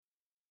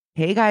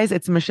Hey guys,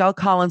 it's Michelle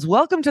Collins.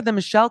 Welcome to the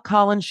Michelle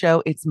Collins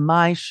Show. It's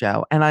my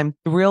show, and I'm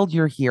thrilled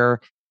you're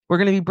here. We're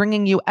going to be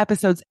bringing you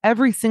episodes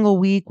every single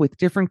week with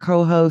different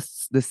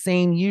co-hosts, the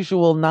same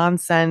usual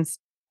nonsense,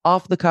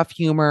 off-the-cuff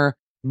humor,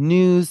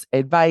 news,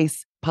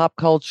 advice, pop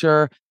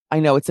culture. I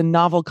know it's a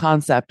novel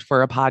concept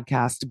for a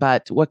podcast,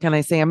 but what can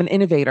I say? I'm an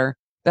innovator.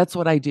 That's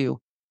what I do.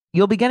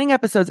 You'll be getting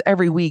episodes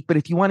every week, but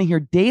if you want to hear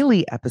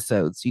daily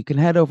episodes, you can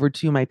head over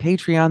to my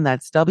Patreon.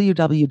 That's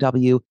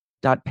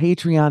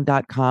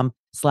www.patreon.com/Michcoll,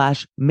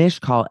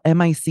 Michcoll.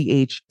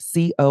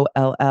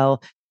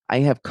 I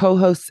have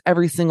co-hosts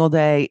every single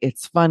day.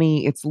 It's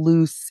funny, it's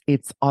loose,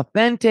 it's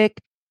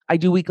authentic. I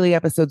do weekly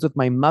episodes with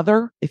my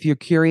mother. If you're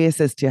curious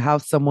as to how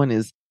someone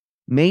is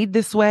made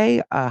this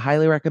way, I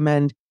highly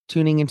recommend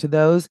tuning into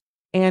those,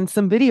 and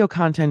some video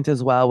content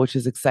as well, which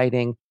is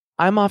exciting.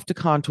 I'm off to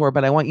Contour,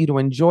 but I want you to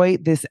enjoy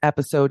this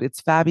episode.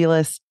 It's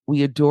fabulous.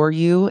 We adore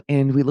you,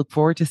 and we look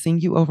forward to seeing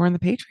you over on the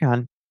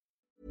Patreon.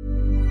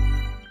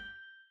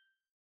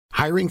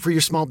 Hiring for your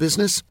small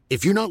business?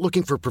 If you're not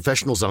looking for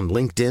professionals on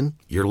LinkedIn,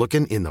 you're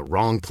looking in the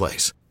wrong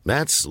place.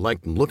 That's like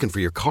looking for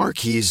your car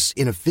keys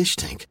in a fish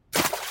tank.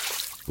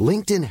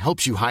 LinkedIn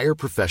helps you hire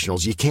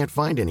professionals you can't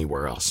find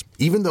anywhere else,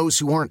 even those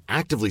who aren't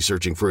actively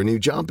searching for a new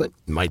job but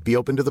might be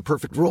open to the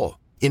perfect role.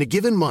 In a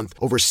given month,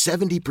 over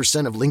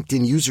 70% of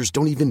LinkedIn users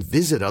don't even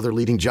visit other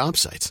leading job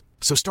sites.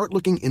 So start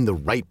looking in the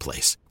right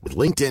place. With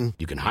LinkedIn,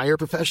 you can hire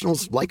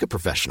professionals like a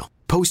professional.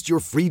 Post your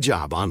free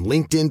job on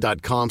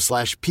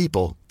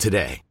linkedin.com/people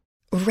today.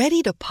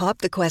 Ready to pop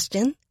the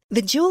question?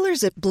 The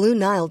jewelers at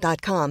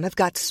BlueNile.com have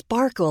got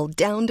sparkle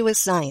down to a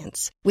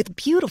science with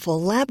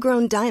beautiful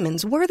lab-grown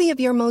diamonds worthy of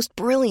your most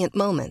brilliant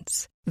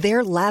moments.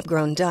 Their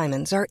lab-grown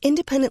diamonds are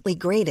independently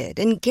graded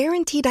and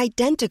guaranteed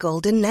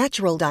identical to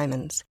natural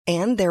diamonds,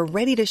 and they're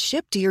ready to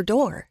ship to your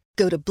door.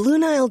 Go to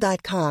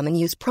BlueNile.com and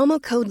use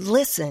promo code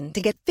LISTEN to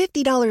get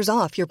 $50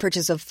 off your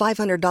purchase of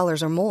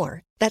 $500 or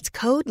more. That's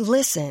code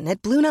LISTEN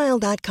at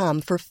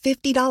BlueNile.com for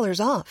 $50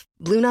 off.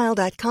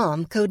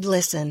 BlueNile.com, code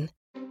LISTEN.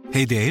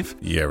 Hey, Dave.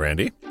 Yeah,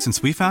 Randy.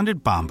 Since we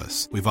founded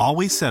Bombas, we've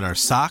always said our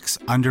socks,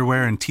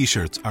 underwear, and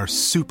T-shirts are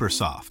super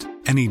soft.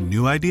 Any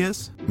new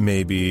ideas?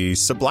 Maybe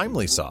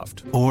sublimely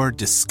soft. Or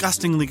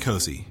disgustingly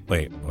cozy.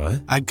 Wait,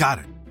 what? I got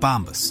it.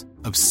 Bombas.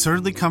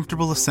 Absurdly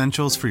comfortable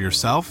essentials for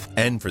yourself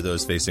and for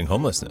those facing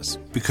homelessness.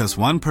 Because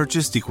one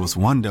purchased equals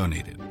one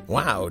donated.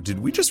 Wow,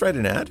 did we just write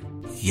an ad?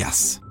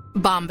 Yes.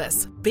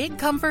 Bombas. Big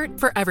comfort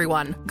for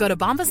everyone. Go to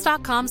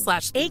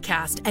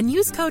bombas.com/ACAST and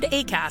use code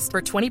ACAST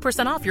for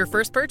 20% off your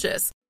first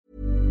purchase.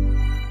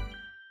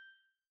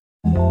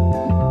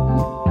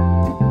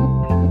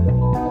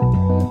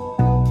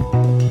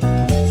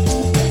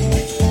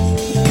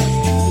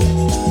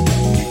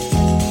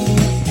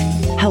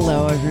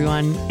 Hello,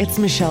 everyone. It's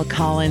Michelle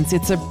Collins.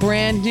 It's a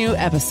brand new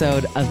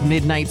episode of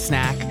Midnight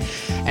Snack,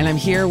 and I'm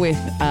here with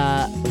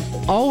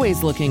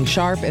always looking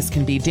sharp as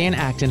can be, Dan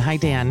Acton. Hi,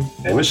 Dan.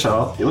 Hey,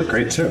 Michelle. You look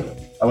great, too.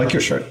 I like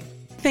your shirt.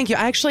 Thank you.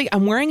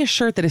 I'm wearing a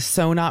shirt that is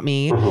so not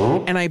me,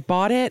 and I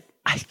bought it.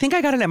 I think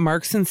I got it at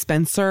Marks and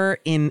Spencer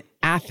in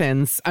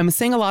Athens. I'm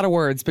saying a lot of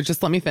words, but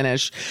just let me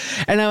finish.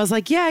 And I was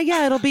like, yeah,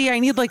 I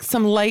need like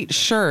some light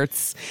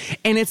shirts.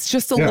 And it's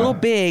just a little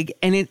big,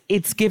 and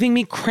it's giving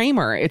me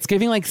Kramer. It's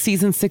giving like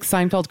season 6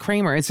 Seinfeld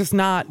Kramer. It's just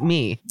not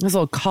me. There's a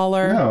little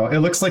collar. No, it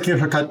looks like you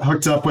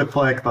hooked up with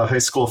like the high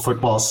school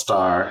football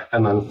star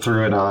and then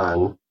threw it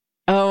on.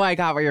 Oh, I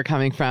got where you're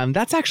coming from.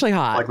 That's actually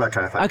hot. Like that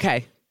kind of thing.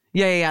 Okay.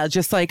 Yeah.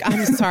 Just like,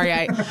 I'm sorry.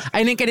 I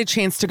didn't get a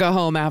chance to go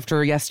home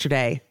after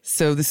yesterday.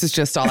 So this is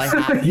just all I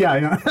have.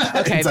 Yeah.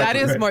 Okay.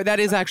 Exactly That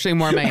is actually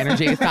more my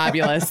energy.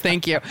 Fabulous.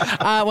 Thank you.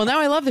 Well, now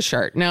I love the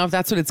shirt. Now, if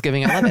that's what it's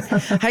giving, I love it.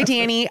 Hi,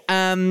 Danny.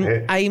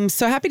 Hey. I'm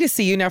so happy to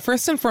see you. Now,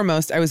 first and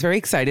foremost, I was very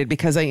excited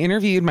because I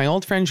interviewed my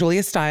old friend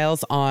Julia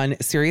Stiles on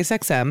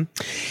SiriusXM.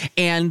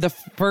 And the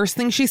first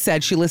thing she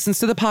said, she listens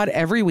to the pod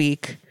every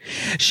week.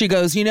 She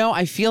goes,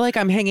 I feel like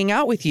I'm hanging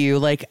out with you.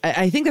 Like,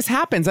 I think this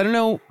happens. I don't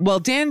know.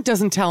 Well, Dan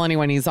doesn't tell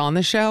anyone he's on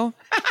the show.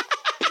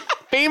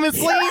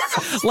 Famously,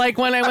 like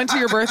when I went to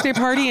your birthday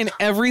party and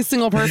every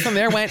single person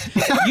there went,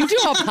 "You do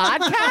a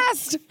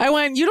podcast?" I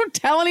went, "You don't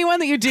tell anyone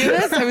that you do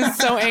this?" I was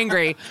so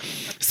angry.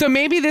 So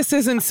maybe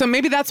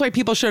that's why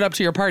people showed up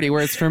to your party.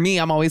 Whereas for me,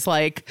 I'm always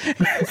like,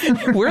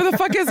 where the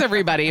fuck is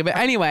everybody? But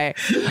anyway,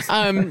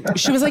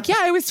 she was like, yeah,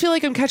 I always feel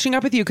like I'm catching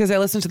up with you because I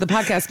listen to the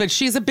podcast, but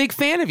she's a big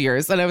fan of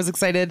yours. And I was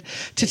excited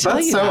to tell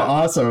you. That's so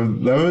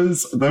awesome.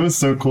 That was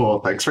so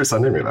cool. Thanks for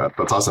sending me that.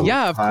 That's awesome.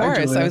 Yeah, of course.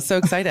 Julia. I was so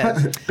excited.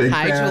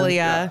 Hi, fan. Julia.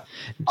 Yeah.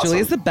 Awesome.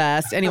 Julia's the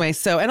best. Anyway,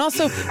 it's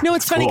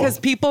funny because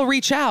people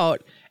reach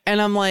out. And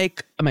I'm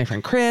like, my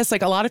friend Chris,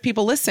 like a lot of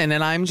people listen,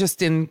 and I'm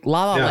just in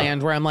La La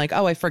Land where I'm like,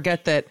 oh, I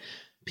forget that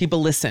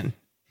people listen.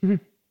 You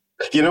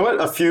know what?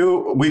 A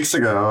few weeks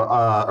ago,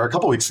 or a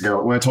couple weeks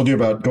ago, when I told you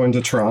about going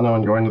to Toronto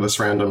and going to this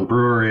random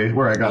brewery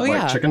where I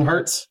got chicken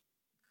hearts,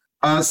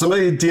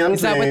 somebody DM'd me.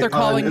 Is that what they're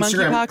calling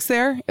monkeypox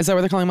there? Is that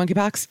what they're calling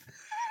monkeypox?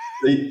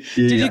 Did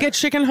you get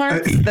chicken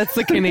hearts? That's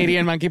the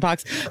Canadian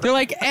monkeypox. They're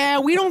like,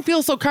 we don't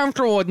feel so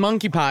comfortable with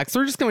monkeypox.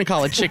 We're just going to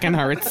call it chicken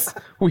hearts.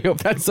 We hope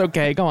that's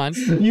okay. Go on.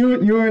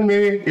 You and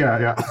me.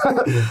 Yeah.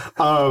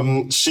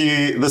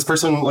 This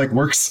person like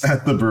works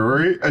at the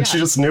brewery and she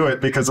just knew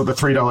it because of the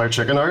 $3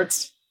 chicken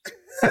hearts.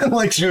 And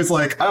like, she was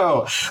like,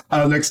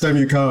 next time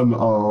you come,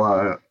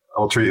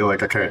 I'll treat you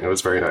like a king. It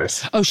was very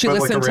nice. Oh, she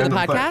listened to the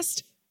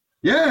podcast?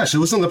 Yeah, she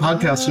listened to the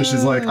podcast and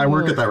she's like, I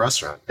work at that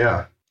restaurant.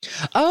 Yeah.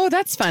 Oh,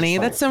 that's funny.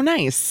 That's so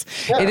nice.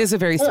 Yeah, it is a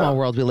very small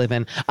world we live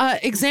in.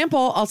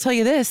 Example, I'll tell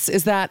you this,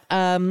 is that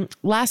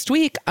last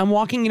week I'm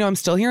walking, I'm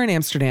still here in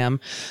Amsterdam,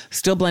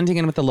 still blending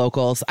in with the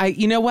locals.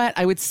 You know what?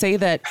 I would say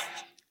that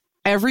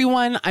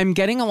I'm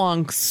getting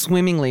along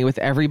swimmingly with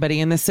everybody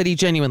in the city,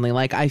 genuinely.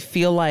 Like, I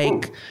feel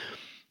like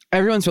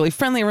everyone's really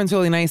friendly, everyone's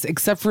really nice,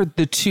 except for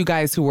the two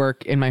guys who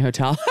work in my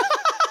hotel.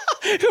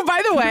 Who,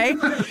 by the way,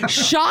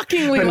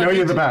 shockingly... I know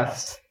you're the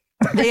best.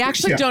 They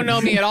actually don't know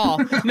me at all.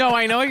 No,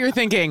 I know what you're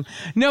thinking.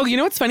 No, you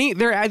know what's funny?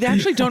 They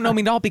actually don't know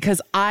me at all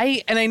because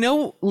I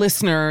know,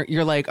 listener,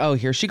 you're like, oh,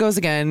 here she goes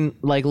again,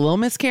 like little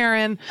Miss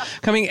Karen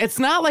coming. It's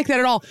not like that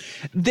at all.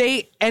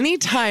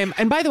 Anytime,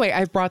 and by the way,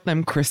 I've brought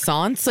them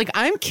croissants. Like,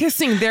 I'm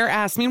kissing their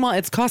ass. Meanwhile,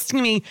 it's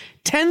costing me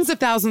tens of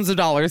thousands of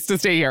dollars to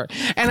stay here.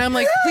 And I'm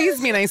like, please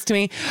be nice to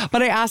me.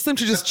 But I asked them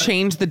to just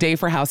change the day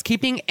for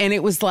housekeeping. And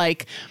it was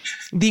like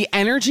the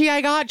energy I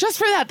got just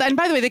for that. And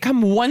by the way, they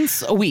come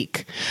once a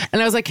week.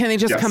 And I was like, can they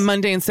just come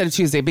Monday instead of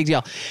Tuesday? Big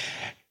deal.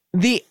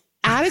 The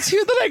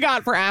attitude that I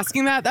got for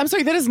asking that, I'm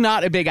sorry, that is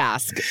not a big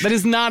ask. That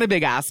is not a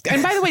big ask.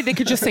 And by the way, they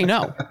could just say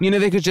no.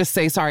 They could just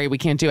say, sorry, we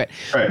can't do it.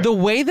 Right. The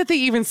way that they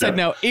even said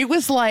no, it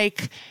was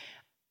like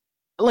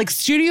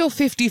Studio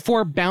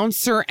 54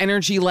 bouncer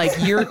energy, like,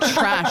 you're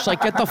trash,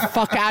 like, get the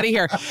fuck out of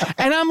here.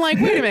 And I'm like,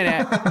 wait a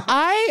minute.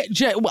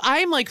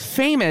 I'm like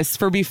famous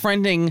for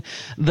befriending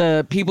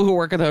the people who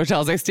work at the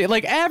hotels I stay.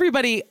 Like,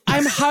 everybody,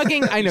 I'm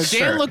hugging. I know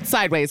Dan looked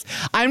sideways.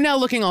 I'm now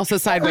looking also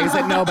sideways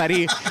at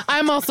nobody.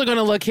 I'm also going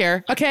to look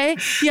here. Okay.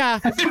 Yeah,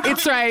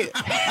 it's right.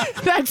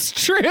 That's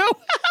true. Don't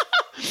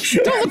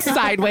look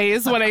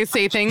sideways when I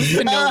say things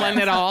to no one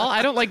at all.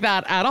 I don't like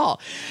that at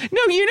all.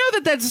 No, you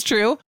know that's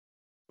true.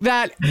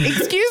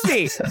 Excuse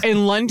me,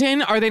 in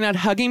London, are they not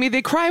hugging me?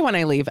 They cry when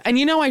I leave. And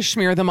I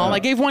smear them all. I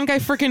gave one guy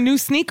freaking new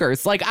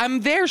sneakers. Like,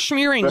 I'm there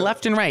smearing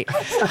left and right.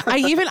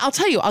 I'll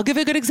tell you, I'll give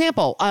a good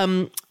example.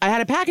 I had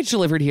a package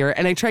delivered here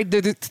and I tried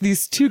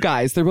these two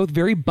guys. They're both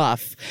very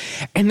buff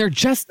and they're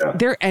just,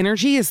 their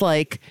energy is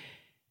like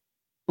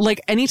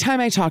anytime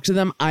I talk to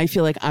them, I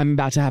feel like I'm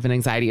about to have an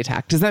anxiety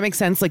attack. Does that make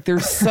sense? Like, they're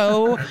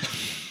so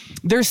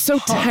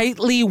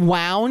tightly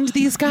wound,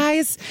 these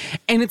guys.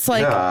 And it's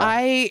like,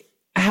 I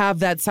have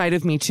that side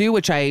of me too,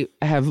 which I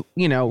have,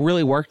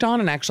 really worked on.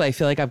 And actually, I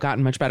feel like I've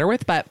gotten much better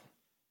with, but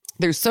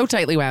they're so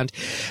tightly wound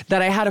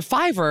that I had a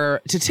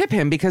 $5 to tip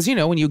him because,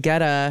 when you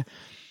get a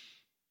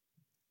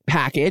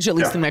package, at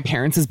least in my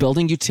parents'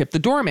 building, you tip the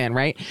doorman,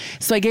 right?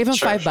 So I gave him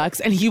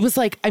 $5 and he was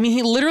like,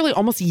 he literally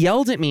almost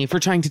yelled at me for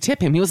trying to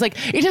tip him. He was like,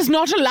 it is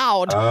not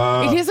allowed.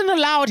 It isn't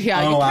allowed here.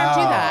 You can't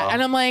do that.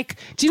 And I'm like,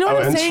 do you know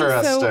what I'm saying?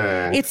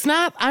 So it's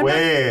not,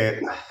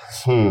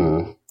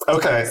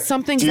 Okay.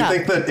 Something's Do you up.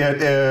 think that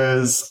it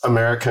is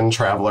American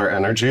traveler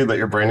energy that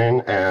you're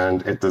bringing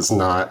and it does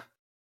not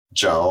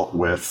gel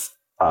with...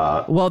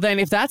 Well, then,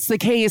 if that's the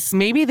case,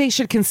 maybe they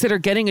should consider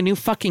getting a new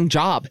fucking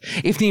job.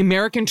 If the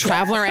American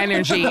traveler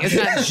energy is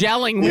not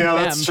gelling with them.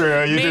 That's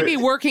true. Maybe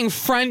working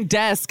front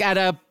desk at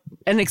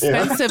an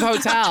expensive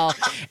hotel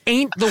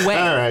ain't the way.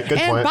 All right, good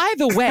point. By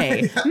the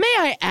way, may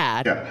I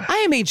add, I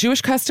am a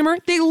Jewish customer.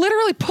 They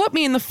literally put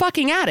me in the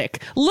fucking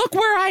attic. Look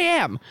where I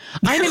am.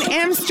 I'm in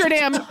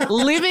Amsterdam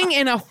living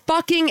in a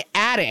fucking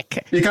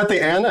attic. You got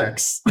the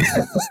annex.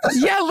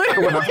 Yeah,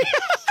 literally.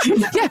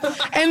 Yeah,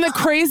 and the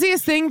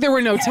craziest thing, there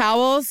were no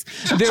towels.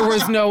 There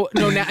was no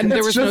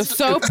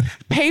soap,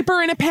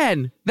 paper, and a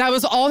pen. That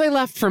was all they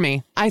left for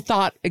me. I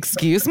thought,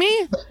 excuse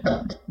me?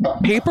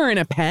 Paper and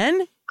a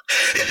pen?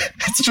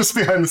 It's just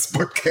behind this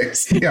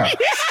bookcase. Yeah.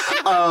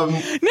 No,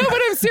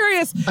 but I'm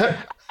serious.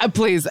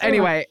 Please.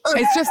 Anyway,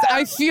 it's just,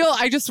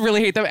 I just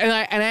really hate them. And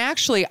I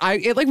actually,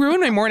 it like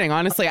ruined my morning,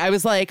 honestly. I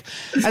was like,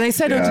 and I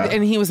said,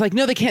 and he was like,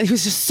 no, they can't. He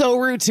was just so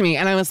rude to me.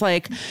 And I was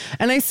like,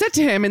 and I said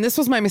to him, and this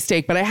was my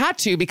mistake, but I had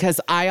to,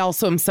 because I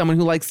also am someone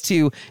who likes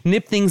to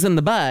nip things in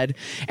the bud.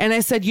 And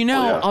I said,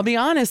 I'll be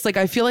honest, like,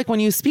 I feel like when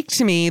you speak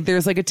to me,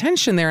 there's like a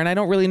tension there and I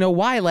don't really know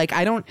why. Like,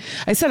 I don't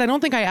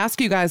think I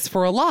ask you guys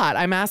for a lot.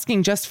 I'm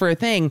asking just for a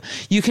thing.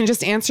 You can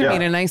just answer me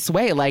in a nice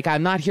way. Like,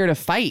 I'm not here to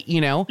fight,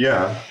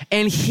 Yeah.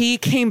 And he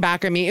came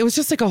back at me. It was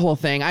just like a whole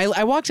thing.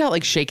 I walked out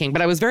like shaking,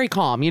 but I was very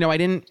calm. I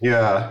didn't.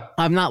 Yeah.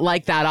 I'm not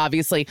like that,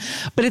 obviously.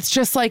 But it's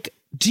just like,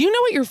 do you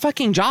know what your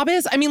fucking job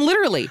is? I mean,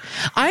 literally,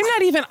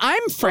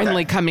 I'm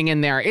friendly coming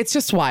in there. It's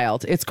just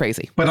wild. It's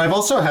crazy. But I've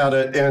also had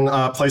it in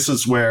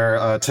places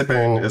where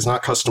tipping is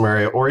not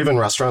customary, or even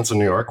restaurants in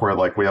New York where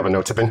like we have a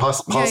no tipping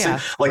policy.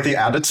 Yeah. Like the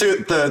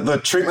attitude, the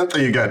treatment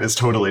that you get is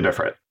totally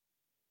different.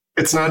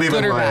 It's not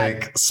even like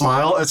bad.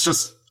 Smile. It's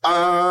just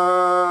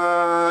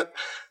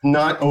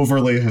not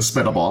overly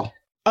hospitable.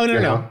 Oh,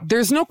 no.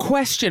 There's no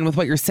question with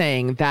what you're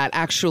saying that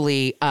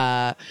actually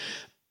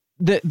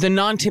the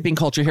non-tipping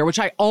culture here, which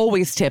I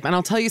always tip. And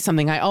I'll tell you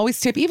something, I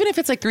always tip, even if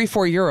it's like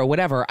 €3-4,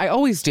 whatever. I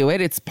always do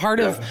it. It's part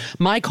of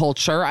my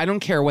culture. I don't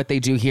care what they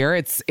do here.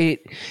 It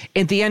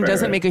at the end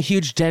doesn't make a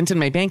huge dent in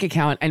my bank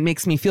account and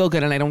makes me feel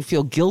good. And I don't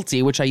feel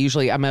guilty, which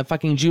I'm a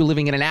fucking Jew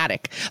living in an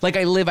attic. Like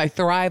I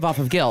thrive off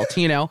of guilt,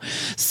 you know?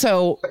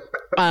 So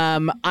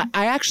I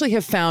actually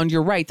have found,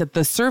 you're right, that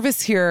the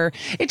service here,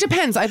 it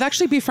depends. I've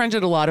actually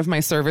befriended a lot of my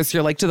service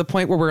here, like to the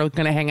point where we're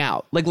going to hang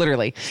out, like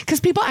literally, because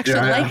people actually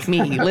like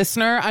me,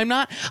 listener. I'm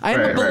a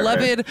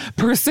beloved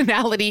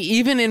personality,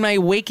 even in my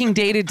waking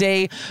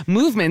day-to-day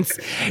movements.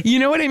 You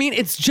know what I mean?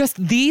 It's just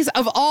these,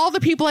 of all the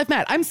people I've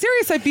met, I'm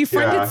serious. I've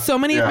befriended so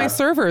many of my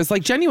servers,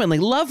 like genuinely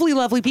lovely,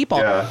 lovely people.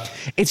 Yeah.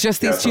 It's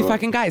just these two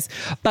fucking guys.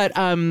 But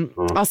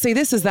I'll say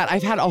this is that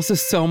I've had also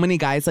so many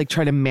guys like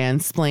try to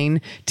mansplain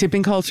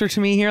tipping culture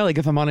to me here, like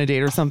if I'm on a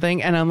date or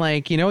something, and I'm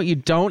like, you know what you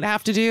don't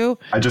have to do?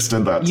 I just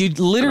did that. You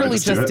literally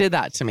just did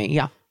that to me.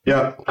 Yeah.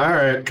 Yeah. All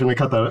right. Can we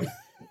cut that?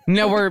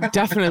 No, we're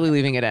definitely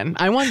leaving it in.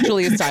 I want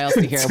Julia Stiles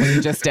to hear what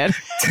you just did.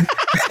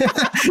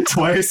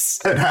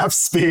 Twice at half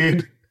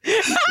speed.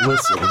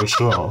 Listen,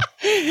 Michelle.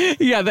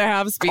 Yeah, the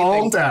half speed.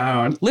 Calm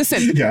down.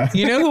 Listen,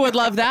 you know who would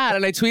love that?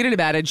 And I tweeted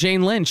about it,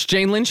 Jane Lynch.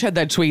 Jane Lynch had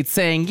that tweet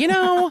saying, you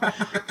know,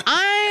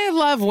 I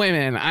love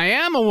women. I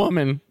am a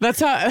woman. That's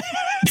how,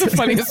 it's the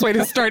funniest way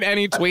to start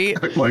any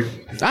tweet. Like,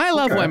 I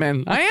love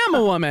women. I am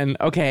a woman.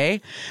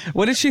 Okay.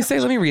 What did she say?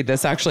 Let me read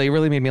this. Actually, it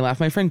really made me laugh.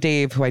 My friend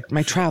Dave,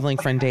 my traveling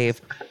friend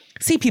Dave.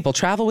 See people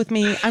travel with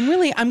me.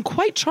 I'm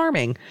quite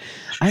charming.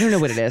 I don't know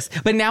what it is.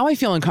 But now I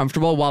feel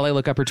uncomfortable while I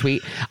look up her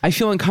tweet. I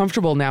feel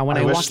uncomfortable now when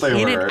I walk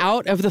in and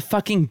out of the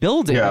fucking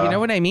building. Yeah. You know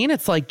what I mean?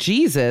 It's like,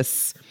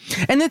 Jesus.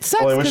 And it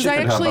sucks because I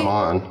actually...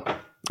 have them on.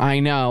 I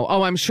know.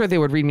 Oh, I'm sure they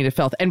would read me to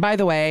filth. And by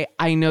the way,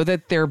 I know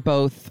that they're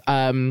both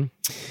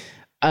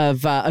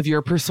of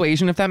your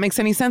persuasion, if that makes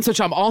any sense,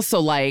 which I'm also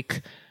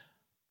like...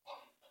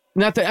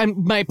 Not that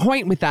my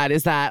point with that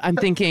is that I'm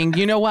thinking,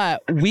 you know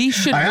what? We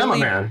should I am a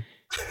man.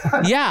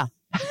 Yeah.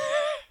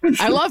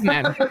 I love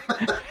men.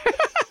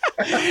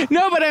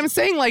 No, but I'm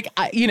saying like,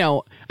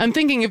 I'm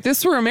thinking if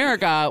this were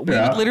America, we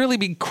would literally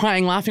be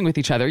crying, laughing with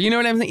each other. You know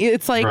what I'm saying?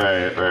 It's like,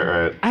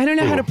 right. I don't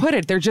know how to put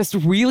it. They're just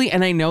really,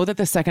 and I know that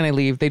the second I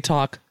leave, they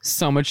talk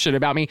so much shit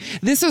about me.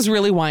 This is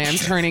really why I'm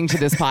turning to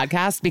this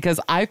podcast, because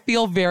I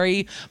feel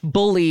very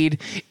bullied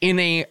in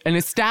an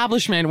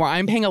establishment where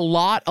I'm paying a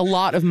lot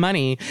of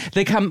money.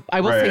 They come,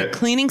 I will say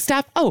cleaning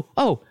staff.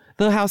 Oh,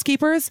 the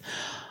housekeepers.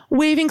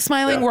 Waving,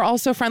 smiling. We're all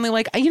so friendly.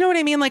 Like, you know what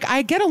I mean? Like,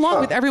 I get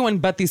along with everyone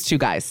but these two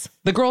guys.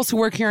 The girls who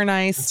work here are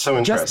nice. It's so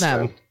interesting. Just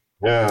them.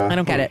 Yeah. I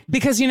don't get it.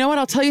 Because you know what?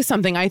 I'll tell you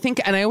something. I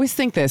think, and I always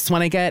think this,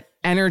 when I get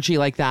energy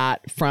like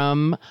that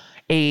from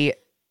a,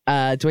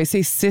 do I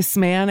say cis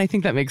man? I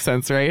think that makes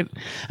sense, right?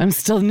 I'm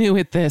still new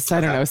at this. I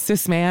don't know.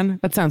 Cis man?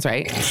 That sounds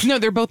right. No,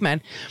 they're both men.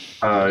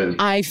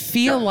 I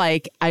feel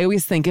like, I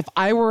always think if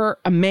I were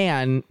a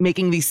man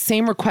making these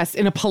same requests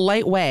in a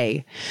polite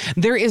way,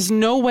 there is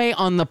no way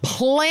on the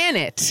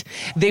planet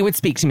they would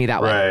speak to me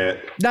that way. Right.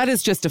 That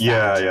is just a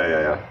fact.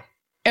 Yeah.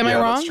 Am I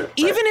wrong?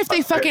 Even if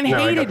they fucking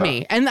hated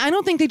me. And I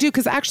don't think they do,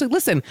 because actually,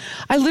 listen,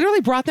 I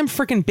literally brought them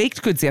freaking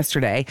baked goods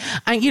yesterday.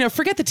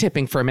 Forget the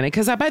tipping for a minute,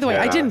 because by the way,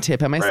 I didn't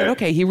tip him. I said,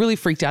 okay, he really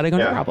freaked out. I go,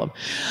 no problem.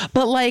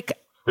 But like...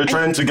 You're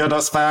trying to get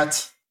us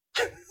fat?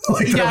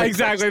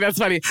 Exactly. That's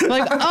funny.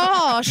 Like,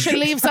 oh, she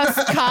leaves us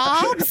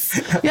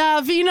carbs? Yeah,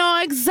 we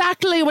know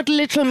exactly what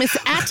little Miss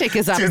Attic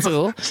is up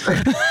to.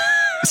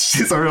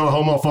 She's a real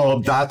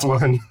homophobe, that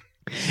one.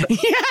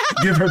 Yeah.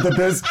 Give her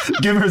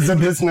the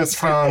business,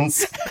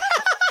 Franz.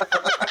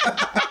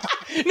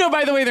 No,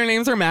 by the way, their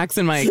names are Max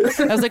and Mike.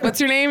 I was like, what's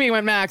your name? He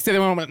went Max. The other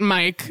one went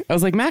Mike. I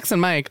was like, Max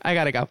and Mike. I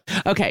gotta go.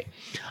 Okay.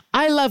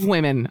 I love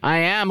women. I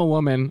am a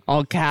woman.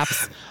 All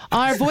caps.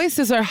 Our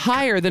voices are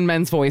higher than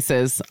men's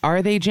voices.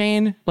 Are they,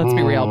 Jane? Let's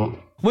be real.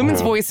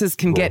 Women's voices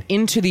can get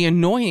into the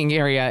annoying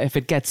area if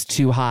it gets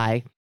too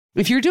high.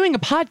 If you're doing a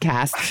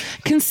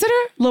podcast, consider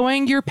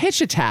lowering your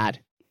pitch a tad.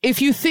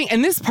 If you think,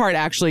 and this part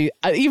actually,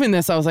 even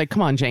this, I was like,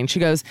 come on, Jane. She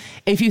goes,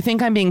 if you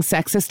think I'm being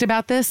sexist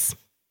about this,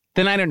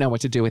 then I don't know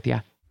what to do with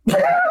you.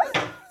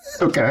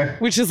 Okay.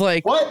 Which is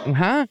like, what?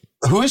 Huh?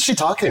 Who is she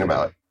talking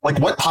about? Like,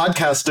 what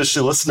podcast is she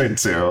listening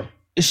to?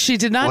 She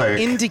did not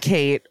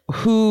indicate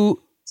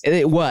who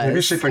it was.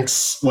 Maybe she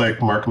thinks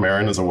like Mark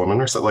Maron is a woman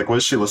or something. Like, what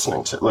is she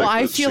listening to? Like, well,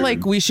 I feel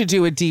like we should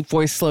do a deep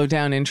voice, slow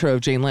down intro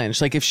of Jane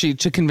Lynch. Like,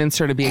 to convince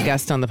her to be a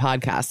guest on the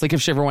podcast. Like,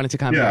 if she ever wanted to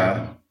come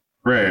here.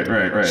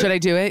 Right. Should I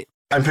do it?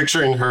 I'm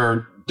picturing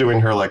her doing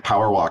her like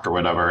power walk or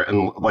whatever,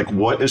 and like,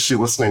 what is she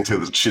listening to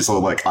that she's so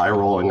like eye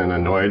rolling and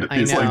annoyed at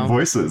these like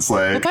voices?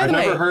 Like, I've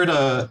never heard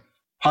a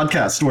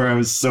podcast where I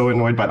was so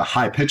annoyed by the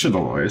high pitch of the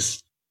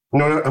voice.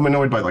 No, I'm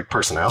annoyed by like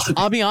personality.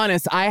 I'll be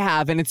honest, I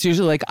have, and it's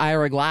usually like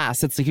Ira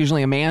Glass. It's like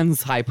usually a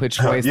man's high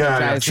pitched voice that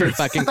drives me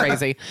fucking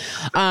crazy.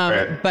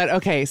 But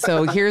okay,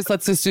 so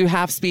let's just do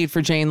half speed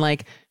for Jane.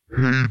 Like,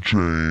 hey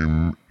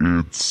Jane,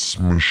 it's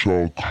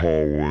Michelle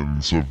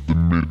Collins of the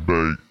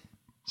Midnight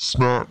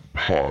Snack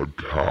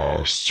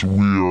Podcast.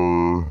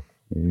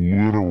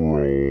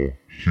 literal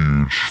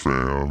huge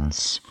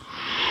fans.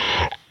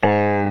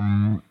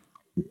 And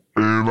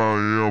I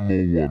am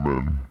a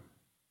woman,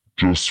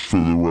 just for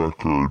the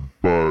record,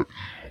 but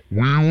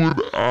we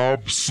would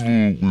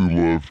absolutely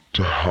love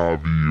to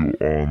have you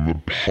on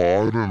the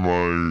pod, and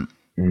I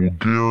will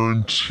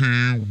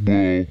guarantee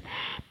we'll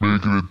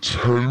make it a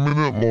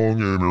 10-minute long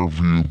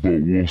interview,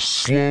 but we'll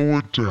slow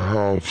it to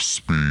half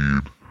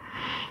speed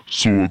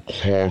so it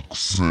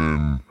clocks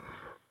in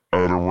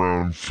at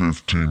around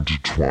 15 to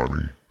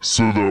 20,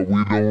 so that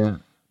we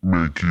don't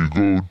make you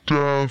go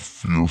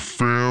deaf, your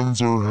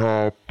fans are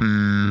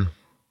happy.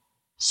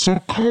 So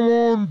come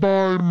on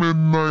by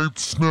Midnight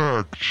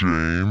Snack,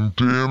 Jane.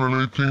 Dan,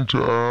 anything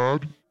to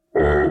add?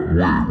 Wait,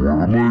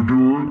 what am I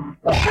doing?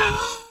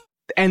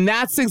 And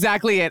that's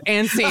exactly it.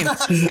 And scene.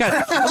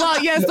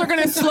 Well, yes, they're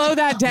going to slow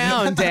that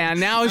down, Dan.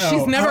 Now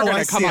she's never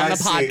going to come on the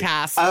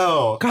podcast.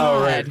 God.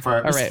 All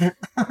right.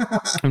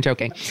 I'm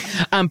joking.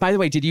 By the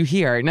way, did you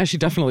hear? No, she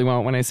definitely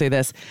won't when I say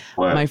this.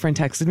 What? My friend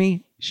texted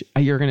me.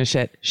 You're going to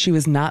shit. She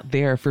was not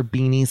there for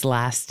Beanie's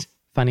last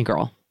Funny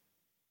Girl.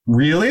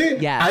 Really?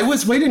 Yeah. I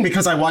was waiting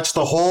because I watched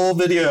the whole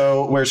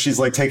video where she's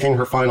like taking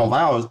her final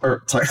vows,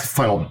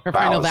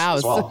 final vows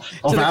as well.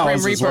 To the vows Grim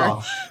as Reaper.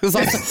 well. It was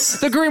also,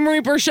 the Grim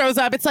Reaper shows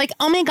up. It's like,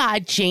 oh my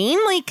God, Jane,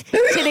 like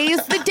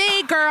today's the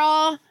day,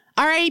 girl.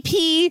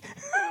 R.I.P.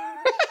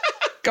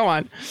 Go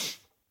on.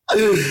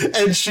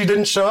 And she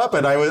didn't show up,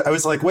 and I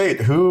was like,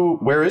 wait,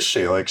 where is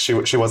she? Like she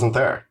wasn't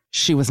there.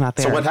 She was not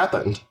there. So what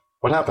happened?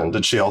 What happened?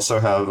 Did she also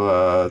have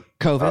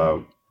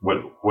COVID?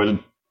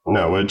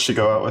 What did she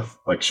go out with?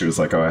 Like she was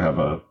like, oh, I have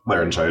a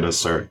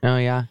laryngitis or oh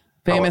yeah,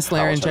 famous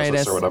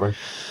laryngitis or whatever.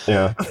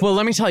 Yeah. Well,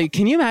 let me tell you.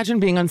 Can you imagine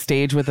being on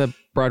stage with a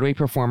Broadway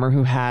performer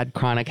who had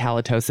chronic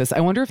halitosis?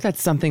 I wonder if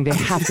that's something they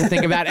have to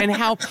think about. And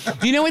how,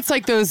 it's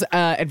like those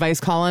advice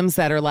columns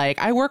that are like,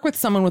 I work with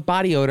someone with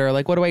body odor.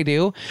 Like, what do I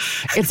do?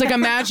 It's like,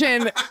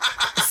 imagine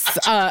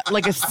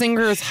like a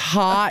singer's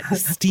hot,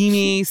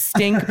 steamy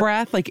stink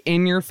breath, like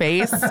in your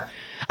face.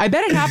 I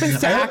bet it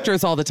happens to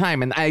actors all the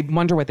time, and I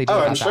wonder what they do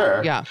about I'm sure.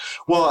 that. Yeah.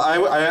 Well,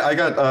 I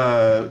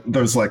got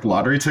those like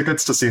lottery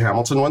tickets to see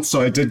Hamilton once, so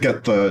I did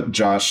get the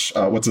Josh,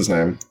 what's his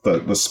name,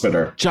 the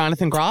spitter,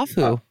 Jonathan Groff,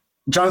 who?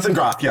 Jonathan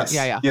Groff, yes.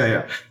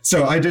 Yeah.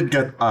 So I did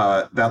get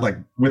that like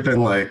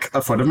within like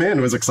a foot of me, and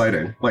it was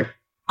exciting. Like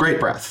great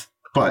breath.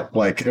 But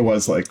like it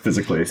was like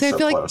physically. So I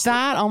feel close. like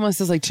that almost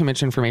is like too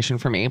much information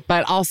for me.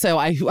 But also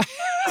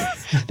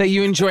that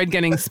you enjoyed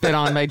getting spit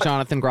on by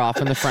Jonathan Groff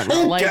in the front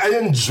row. Like, I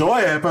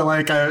enjoy it, but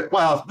like it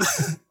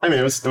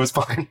was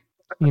fine.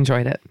 You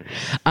enjoyed it.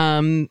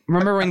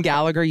 Remember when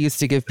Gallagher used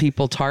to give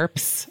people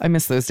tarps? I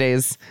miss those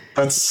days.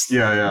 That's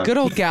yeah. Good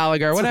old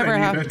Gallagher. Whatever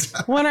happened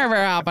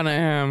to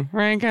him,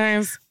 right,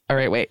 guys? All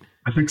right, wait.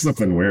 I think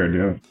something weird.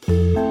 Yeah.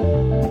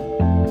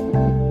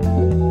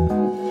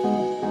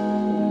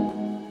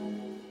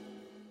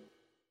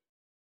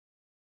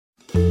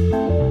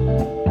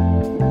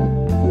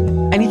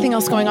 Anything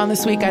else going on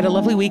this week? I had a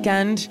lovely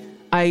weekend.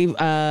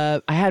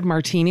 I had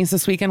martinis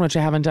this weekend, which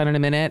I haven't done in a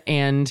minute,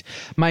 and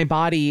my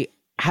body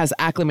has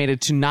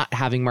acclimated to not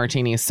having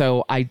martinis,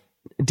 so I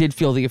did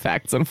feel the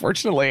effects,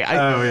 unfortunately.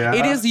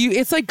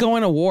 It's like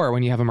going to war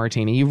when you have a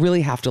martini. You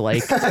really have to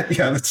like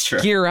yeah, that's true.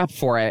 Gear up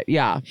for it.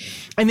 Yeah.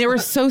 And they were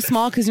so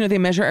small because, they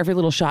measure every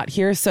little shot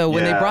here. So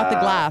when they brought the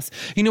glass,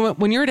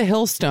 when you're at a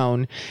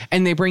Hillstone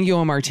and they bring you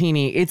a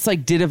martini, it's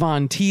like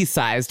Didavon tea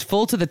sized,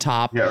 full to the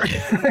top.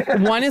 Yeah.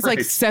 One is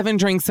like 7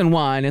 drinks in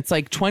one. It's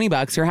like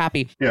 $20. You're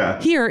happy. Yeah.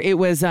 Here it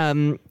was,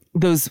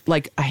 those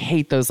like I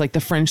hate those like the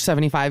French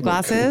 75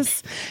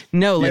 glasses.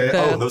 No, like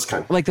those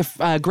kind. Like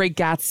the Great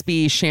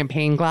Gatsby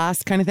champagne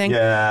glass kind of thing.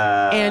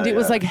 Yeah. And it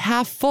was like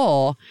half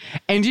full.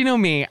 And you know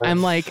me,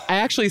 I'm like, I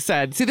actually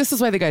said, see, this is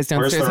why the guys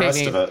downstairs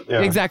hate me. Of it? Yeah.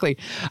 Exactly.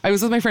 I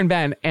was with my friend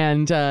Ben,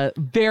 and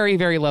very,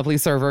 very lovely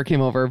server came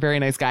over, very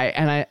nice guy.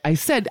 And I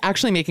said,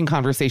 actually making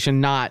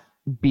conversation, not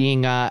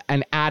being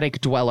an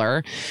attic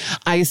dweller,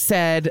 I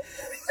said,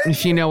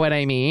 if you know what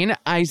I mean,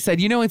 I said,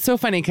 it's so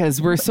funny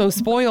because we're so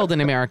spoiled in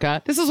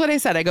America. This is what I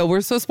said. I go,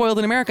 we're so spoiled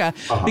in America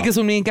because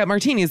when we get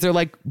martinis, they're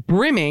like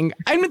brimming.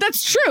 I mean,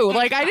 that's true.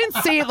 Like, I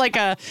didn't say it like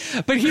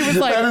but he was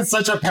like. That is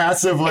such a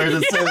passive way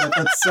to say that.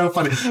 That's so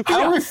funny.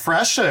 How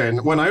refreshing.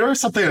 When I order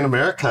something in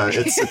America,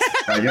 it's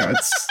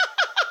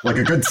like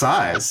a good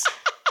size.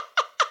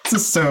 This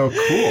is so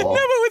cool. No,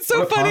 but it's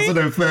so funny.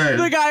 Positive thing.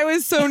 The guy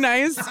was so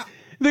nice.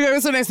 The guy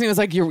was so nice, and he was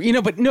like,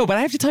 but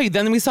I have to tell you,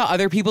 then we saw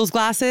other people's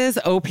glasses,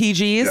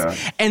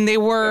 OPGs, and they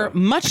were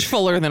much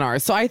fuller than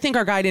ours. So I think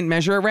our guy didn't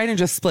measure it right and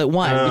just split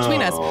one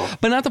between us.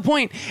 But not the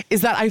point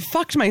is that I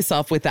fucked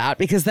myself with that,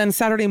 because then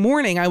Saturday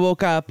morning I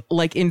woke up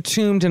like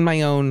entombed in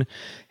my own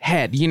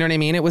head. You know what I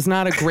mean? It was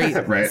not a great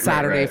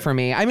Saturday for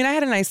me. I mean, I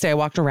had a nice day. I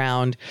walked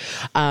around.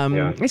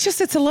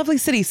 It's a lovely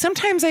city.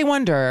 Sometimes I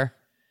wonder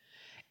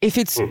if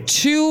it's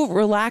too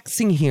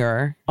relaxing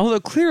here, although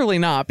clearly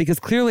not,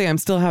 because clearly I'm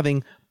still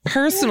having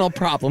personal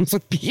problems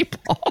with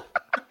people.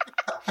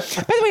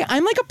 By the way,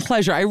 I'm like a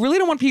pleasure. I really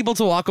don't want people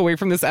to walk away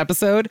from this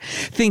episode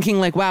thinking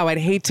like, wow, I'd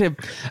hate to.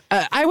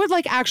 I would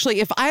like actually,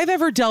 if I've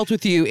ever dealt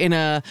with you in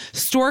a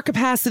store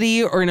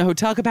capacity or in a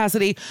hotel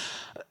capacity,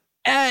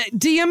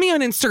 DM me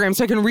on Instagram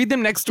so I can read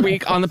them next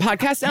week on the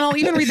podcast, and I'll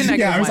even read the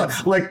next one.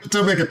 Like,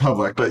 don't make it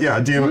public, but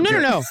yeah, DM.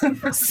 No.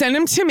 Send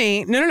them to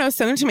me. No,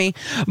 send them to me.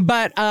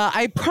 But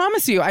I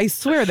promise you, I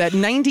swear that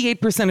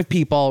 98% of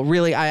people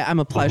really,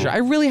 I'm a pleasure. I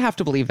really have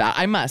to believe that.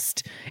 I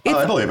must.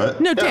 I believe it.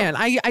 No, Dan,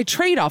 I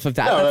trade off of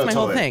that. That's my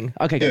whole thing.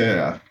 Okay, good.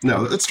 Yeah.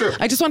 No, it's true.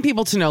 I just want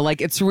people to know,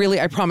 like, it's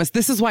really, I promise,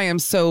 this is why I'm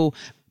so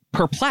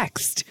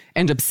perplexed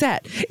and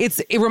upset.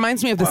 It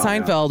reminds me of the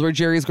Seinfeld where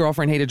Jerry's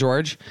girlfriend hated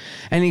George,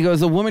 and he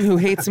goes, a woman who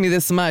hates me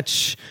this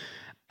much,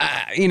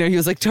 he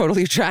was like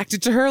totally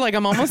attracted to her. Like,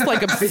 I'm almost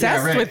like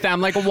obsessed with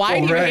them. Like, why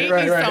do you hate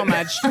me so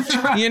much?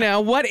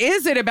 What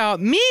is it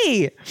about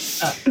me?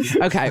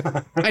 Okay.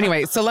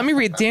 Anyway, so let me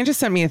read. Dan just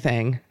sent me a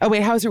thing. Oh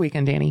wait, how was your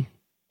weekend, Danny?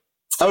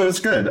 Oh, it was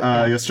good.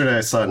 Yesterday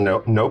I saw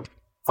Nope.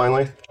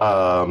 Finally.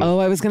 I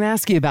was going to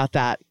ask you about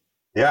that.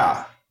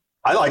 Yeah,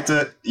 I liked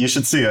it. You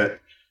should see it.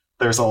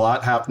 There's a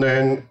lot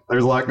happening.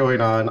 There's a lot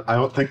going on. I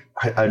don't think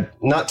I'm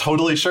not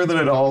totally sure that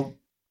it all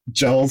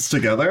gels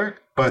together,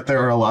 but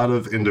there are a lot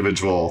of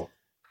individual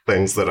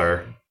things that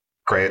are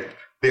great.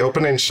 The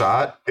opening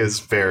shot is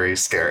very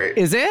scary.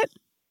 Is it?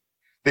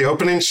 The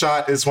opening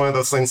shot is one of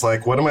those things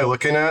like, what am I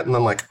looking at? And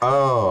I'm like,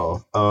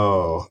 oh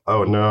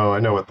no,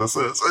 I know what this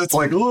is. It's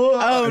like,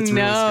 oh it's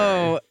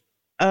no.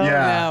 Really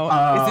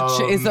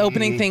no. Is the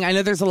opening thing? I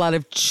know there's a lot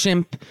of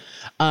chimp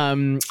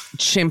fodder,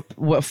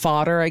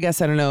 I guess.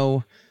 I don't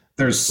know.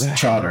 There's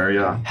chowder,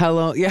 yeah.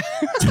 Hello, yeah.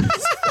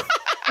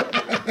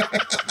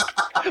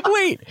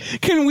 Wait,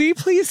 can we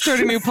please start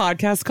a new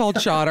podcast called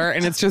Chowder,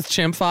 and it's just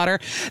chimp fodder?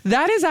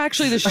 That is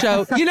actually the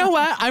show. You know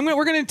what?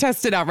 We're going to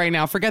test it out right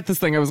now. Forget this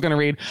thing I was going to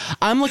read.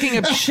 I'm looking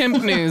up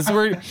chimp news.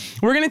 We're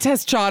going to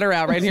test Chowder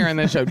out right here on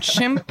this show.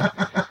 Chimp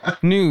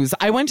news.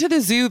 I went to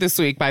the zoo this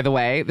week, by the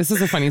way. This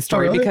is a funny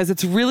story because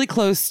it's really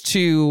close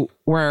to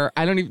where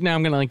I don't even now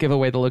I'm going to give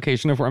away the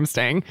location of where I'm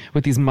staying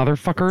with these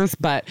motherfuckers,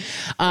 but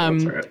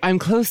I'm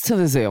close to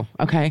the zoo.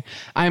 Okay.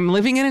 I'm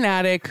living in an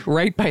attic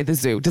right by the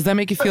zoo. Does that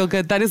make you feel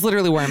good? That is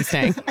literally where I'm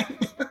staying.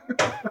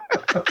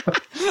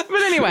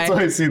 But anyway. So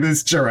I see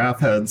these giraffe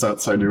heads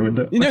outside your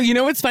window. You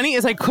know what's funny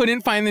is I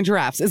couldn't find the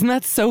giraffes. Isn't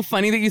that so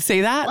funny that you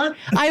say that? What?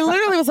 I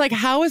literally was like,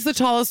 how is the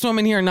tallest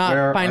woman here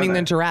not finding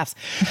the giraffes?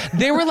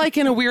 They were like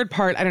in a weird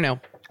part. I don't know.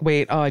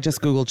 Wait. Oh, I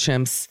just Googled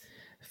chimps.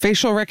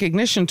 Facial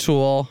recognition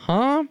tool.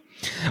 Huh?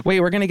 Wait,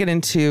 we're going to get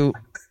into,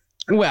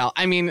 well,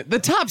 I mean, the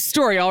top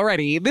story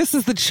already. This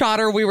is the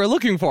Chowder we were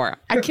looking for.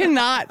 I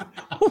cannot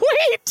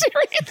wait to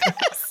read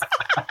this.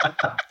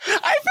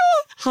 I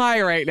feel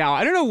high right now.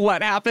 I don't know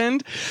what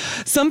happened.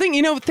 Something,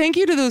 thank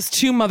you to those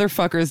two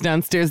motherfuckers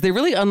downstairs. They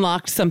really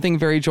unlocked something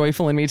very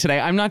joyful in me today.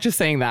 I'm not just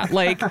saying that.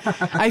 Like,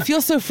 I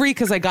feel so free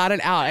because I got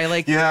it out. I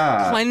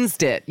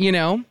cleansed it,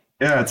 Yeah,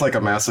 it's like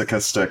a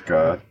masochistic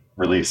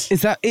release.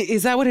 Is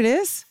that what it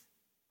is?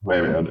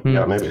 Maybe.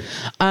 Yeah, maybe.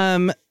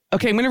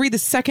 Okay, I'm going to read the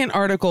second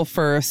article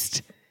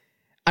first.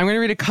 I'm going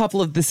to read a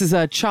couple of, this is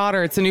a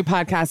Chowder. It's a new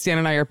podcast Dan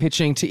and I are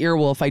pitching to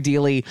Earwolf,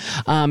 ideally,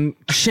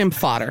 chimp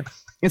fodder.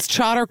 It's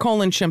Chowder :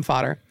 chimp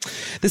fodder.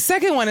 The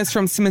second one is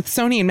from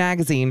Smithsonian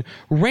Magazine.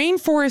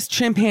 Rainforest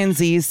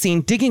chimpanzees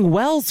seen digging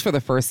wells for the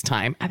first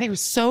time. I think it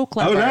was so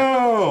clever.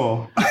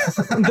 Oh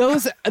no!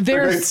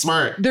 They're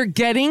smart. They're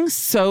getting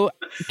so.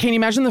 Can you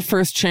imagine the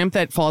first chimp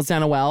that falls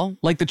down a well,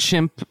 like the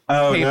chimp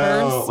papers?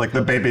 No! Like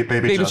the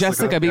baby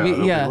Jessica. Baby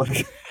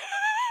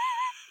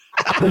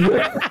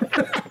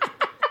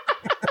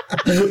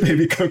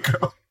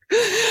Coco.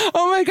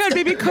 Oh my God,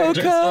 baby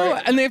Coco.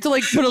 And they have to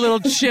put a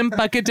little chimp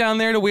bucket down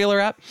there to wheel her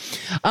up.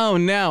 Oh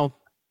no.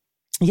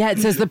 Yeah, it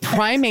says the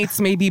primates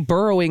may be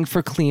burrowing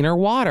for cleaner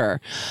water.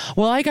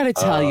 Well, I got to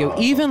tell you,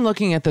 even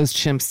looking at those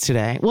chimps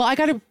today,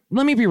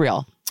 let me be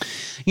real.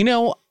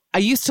 I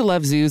used to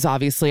love zoos,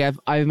 obviously.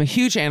 I'm a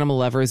huge animal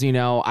lover, as you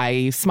know.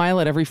 I smile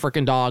at every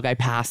freaking dog I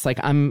pass.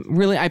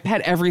 I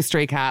pet every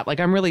stray cat.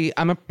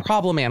 I'm a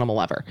problem animal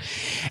lover.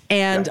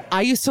 And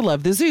I used to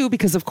love the zoo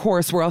because, of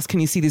course, where else can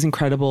you see these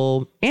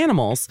incredible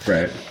animals?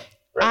 Right.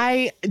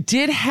 I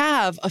did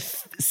have a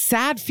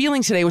sad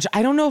feeling today, which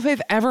I don't know if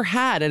I've ever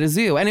had at a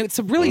zoo. And it's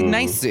a really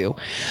nice zoo,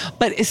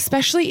 but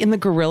especially in the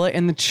gorilla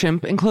and the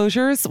chimp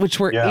enclosures,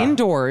 which were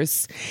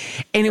indoors.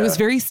 And it was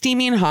very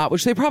steamy and hot,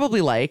 which they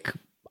probably like.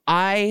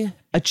 A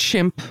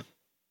chimp,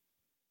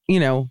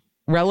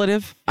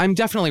 relative. I'm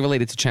definitely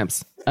related to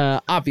chimps,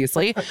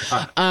 obviously.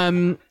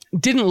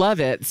 Didn't love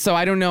it, so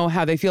I don't know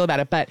how they feel about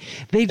it, but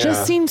they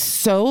just seemed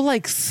so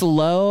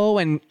slow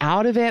and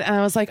out of it. And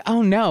I was like,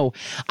 oh no,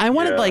 I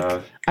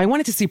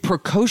wanted to see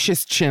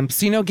precocious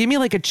chimps, give me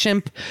a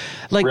chimp,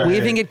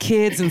 waving at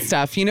kids and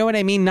stuff. You know what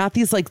I mean? Not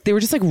these, they were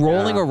just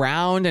rolling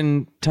around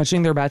and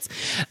touching their butts.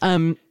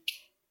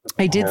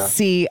 I did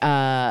see,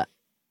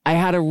 I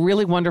had a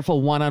really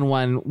wonderful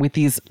one-on-one with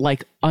these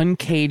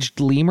uncaged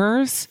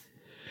lemurs,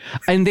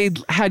 and they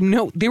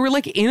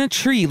were in a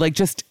tree,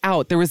 just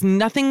out. There was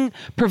nothing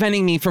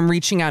preventing me from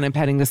reaching out and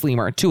petting this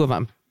lemur, two of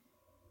them.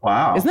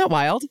 Wow. Isn't that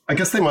wild? I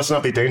guess they must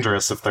not be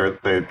dangerous if they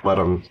let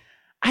them,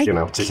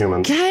 to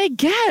humans. I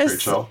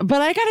guess.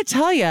 But I got to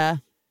tell you,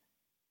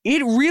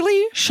 it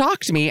really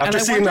shocked me. After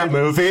seeing that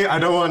movie, I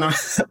don't want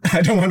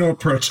to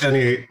approach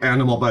any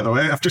animal, by the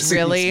way, after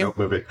seeing the Snow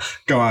movie.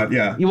 Go on,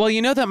 yeah. Well,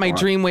 you know that my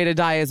dream way to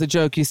die as a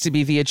joke used to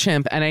be via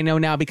chimp, and I know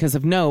now because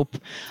of Nope.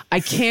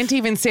 I can't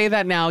even say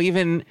that now,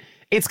 even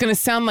it's going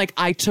to sound like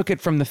I took it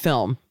from the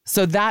film.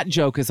 So that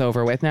joke is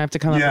over with. Now I have to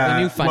come up with a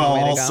new funny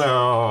way to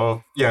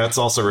go. It's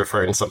also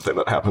referring to something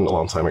that happened a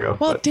long time ago.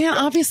 Well, Dan,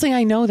 obviously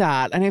I know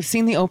that, and I've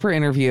seen the Oprah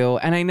interview,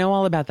 and I know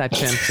all about that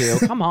chimp too.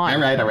 Come on.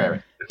 All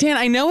right. Dan,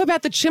 I know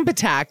about the chimp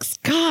attacks.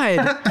 God.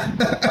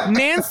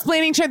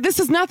 Mansplaining chimp. This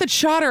is not the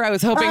chatter I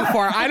was hoping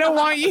for. I don't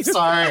want you.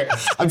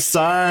 I'm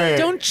sorry.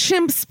 Don't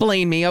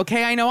chimp-splain me,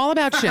 okay? I know all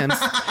about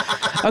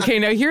chimps. Okay,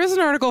 now here's an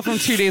article from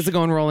 2 days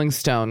ago in Rolling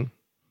Stone.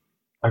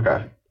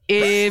 Okay.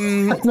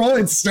 In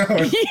Rolling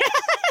Stone?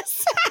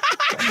 Yes.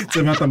 It's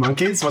about the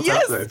monkeys? What's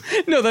happening?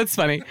 No, that's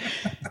funny.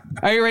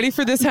 Are you ready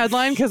for this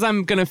headline? Because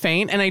I'm going to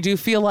faint, and I do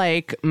feel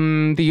like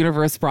the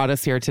universe brought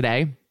us here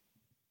today.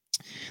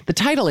 The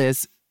title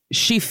is,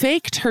 "She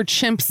faked her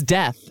chimp's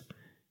death,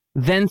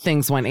 then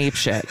things went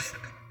apeshit."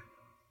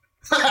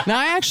 Now,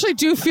 I actually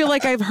do feel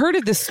like I've heard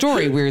of this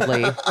story,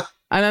 weirdly.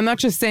 And I'm not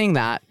just saying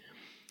that.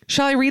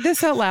 Shall I read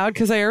this out loud?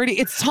 Because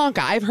it's Tonka.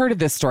 I've heard of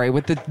this story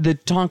with the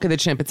Tonka the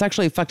chimp. It's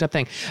actually a fucked up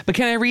thing. But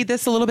can I read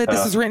this a little bit?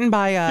 This is written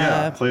by...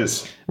 yeah,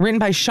 please. Written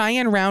by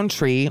Cheyenne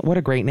Roundtree. What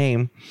a great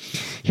name.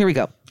 Here we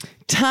go.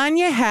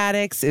 Tanya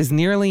Haddix is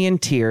nearly in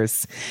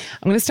tears.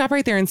 I'm going to stop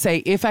right there and say,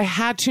 if I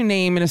had to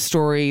name in a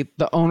story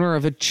the owner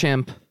of a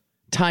chimp,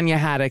 Tanya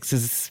Haddix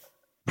is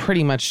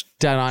pretty much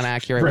dead on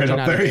accurate. Right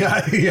up there.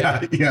 Yeah,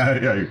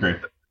 I agree.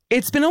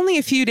 It's been only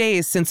a few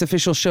days since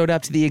officials showed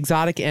up to the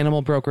exotic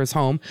animal broker's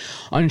home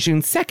on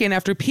June 2nd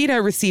after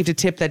PETA received a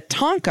tip that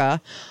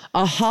Tonka,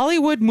 a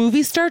Hollywood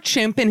movie star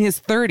chimp in his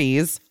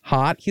 30s,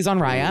 hot, he's on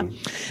Raya,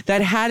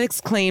 that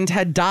Haddix claimed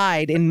had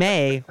died in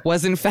May,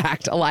 was in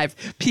fact alive.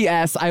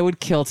 P.S. I would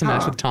kill to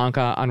match with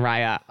Tonka on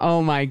Raya.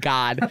 Oh my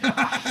God.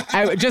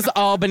 Just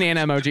all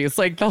banana emojis,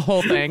 like the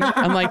whole thing.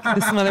 I'm like,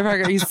 this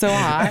motherfucker, he's so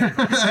hot.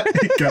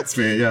 He gets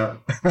me, yeah.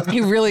 He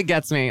really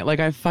gets me. Like,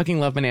 I fucking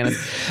love bananas.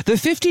 The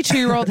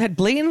 52-year-old had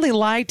blatantly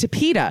lied to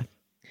PETA,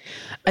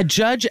 a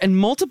judge and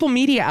multiple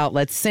media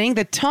outlets, saying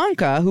that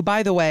Tonka, who,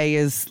 by the way,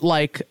 is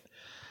like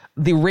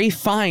the Ralph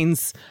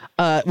Fiennes,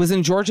 was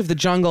in George of the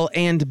Jungle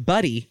and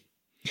Buddy,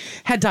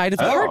 had died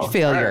of heart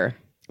failure.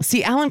 Right.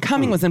 See, Alan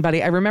Cumming was in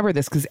Buddy. I remember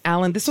this because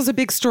this was a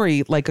big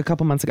story like a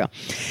couple months ago.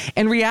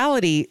 In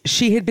reality,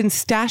 she had been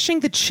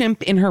stashing the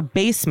chimp in her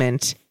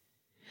basement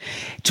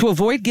to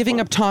avoid giving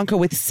up Tonka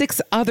with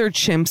 6 other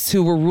chimps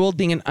who were ruled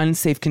being in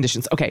unsafe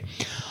conditions. Okay.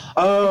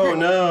 Oh,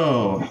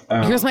 no.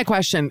 Here's my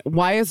question.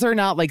 Why is there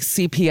not like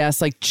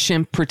CPS, like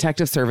chimp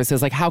protective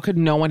services? Like, how could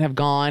no one have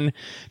gone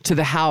to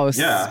the house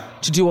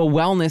to do a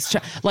wellness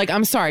check? Like,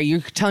 I'm sorry,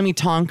 you're telling me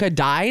Tonka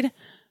died?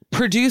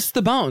 Produce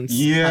the bones.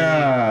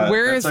 Yeah.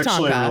 Where is Tonka? That's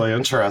actually really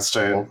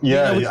interesting.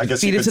 Yeah, I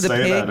guess you could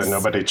say that and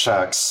nobody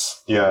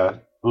checks. Yeah.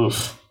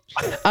 Oof.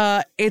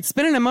 It's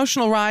been an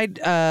emotional ride,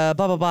 blah,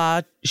 blah,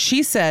 blah.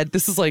 She said,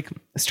 this is like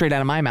straight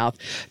out of my mouth,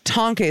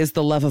 Tonka is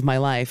the love of my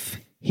life.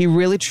 He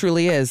really,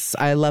 truly is.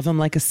 I love him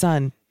like a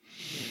son.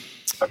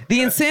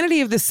 The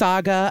insanity of the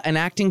saga, an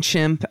acting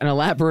chimp, an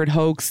elaborate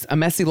hoax, a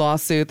messy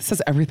lawsuit. This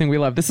is everything we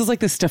love. This is like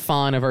the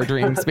Stefan of our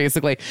dreams,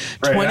 basically.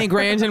 20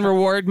 grand in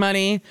reward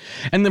money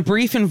and the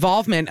brief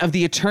involvement of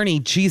the attorney,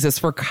 Jesus,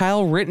 for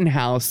Kyle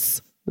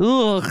Rittenhouse.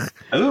 Ugh.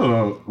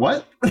 Oh,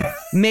 what?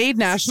 Made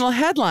national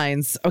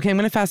headlines. Okay, I'm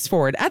going to fast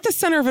forward. At the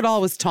center of it all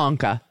was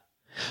Tonka,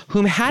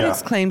 whom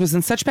Haddix claimed was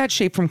in such bad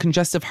shape from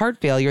congestive heart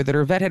failure that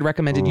her vet had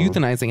recommended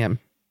euthanizing him.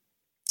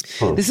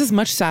 This is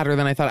much sadder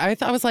than I thought.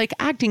 I was like,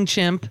 acting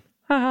chimp.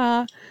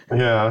 Haha.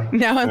 Yeah.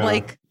 Now I'm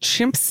like,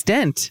 chimp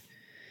stent.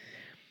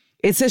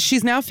 It says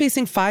she's now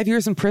facing 5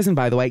 years in prison,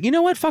 by the way. You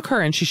know what? Fuck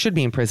her, and she should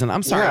be in prison.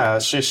 I'm sorry. Yeah,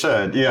 she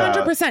should. Yeah.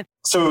 100%.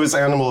 So it was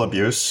animal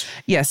abuse?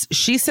 Yes.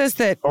 She says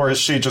that... Or is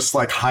she just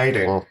like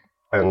hiding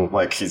and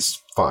like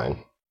he's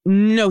fine?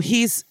 No,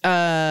 he's...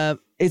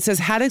 It says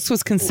Haddix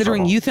was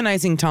considering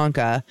euthanizing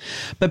Tonka,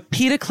 but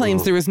PETA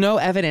claims there was no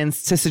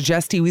evidence to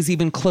suggest he was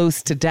even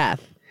close to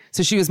death.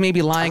 So she was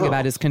maybe lying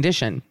about his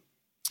condition.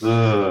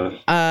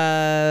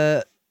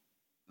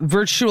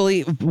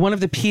 Virtually, one of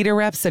the PETA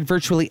reps said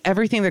virtually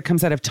everything that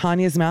comes out of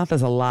Tanya's mouth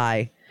is a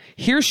lie.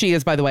 Here she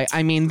is, by the way.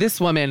 I mean,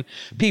 this woman,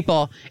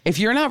 people, if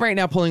you're not right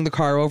now pulling the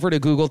car over to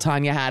Google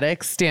Tanya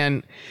Haddix,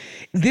 Stan,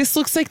 this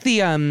looks like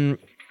the,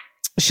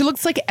 she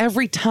looks like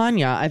every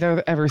Tanya I've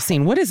ever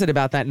seen. What is it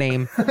about that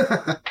name?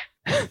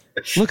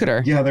 Look at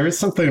her. Yeah, there is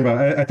something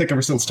about I think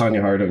ever since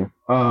Tanya Harding.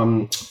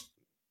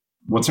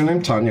 What's her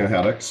name? Tanya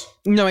Haddix?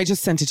 No, I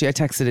just sent it to you. I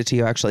texted it to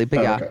you, actually. But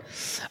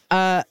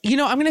okay. You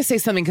know, I'm going to say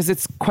something because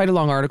it's quite a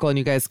long article and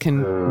you guys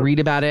can read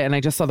about it. And I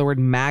just saw the word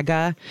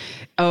MAGA.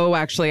 Oh,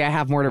 actually, I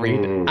have more to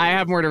read. I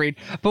have more to read.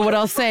 But what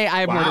I'll say,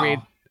 I have more to read.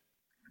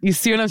 You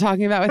see what I'm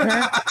talking about with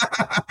her?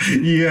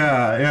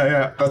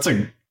 Yeah. That's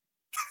a...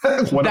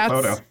 What a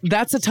photo.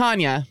 That's a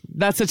Tanya.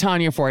 That's a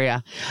Tanya for you.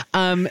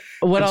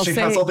 What I'll say, she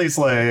has all these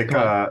like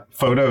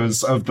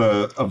photos of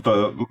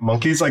the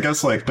monkeys, I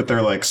guess, like, but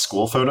they're like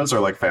school photos or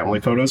like family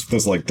photos with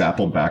those like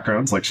dappled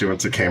backgrounds, like she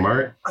went to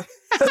Kmart.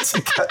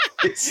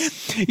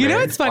 You know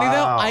what's funny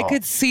though? I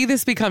could see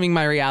this becoming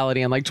my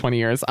reality in like 20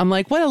 years. I'm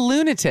like, what a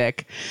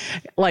lunatic!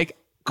 Like.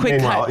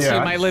 Quick cut to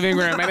my living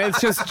room, and it's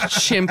just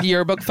chimp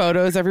yearbook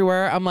photos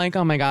everywhere. I'm like,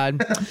 oh my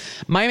God,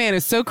 my man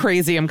is so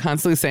crazy. I'm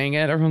constantly saying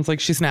it. Everyone's like,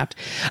 she snapped.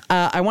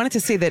 I wanted to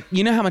say that,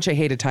 you know how much I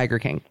hated Tiger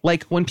King.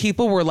 Like when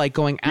people were like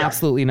going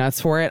absolutely nuts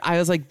for it, I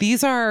was like,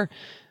 these are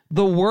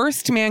the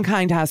worst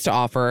mankind has to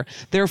offer.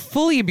 They're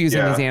fully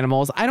abusing these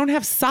animals. I don't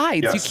have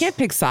sides. You can't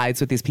pick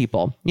sides with these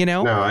people, you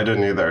know? No, I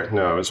didn't either.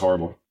 No, it was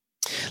horrible.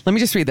 Let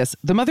me just read this.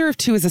 The mother of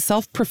two is a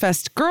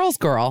self-professed girl's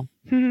girl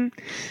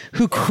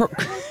who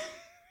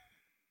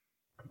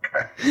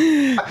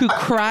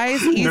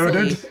cries easily.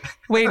 Noted.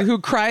 Wait, who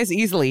cries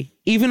easily,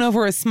 even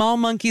over a small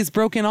monkey's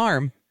broken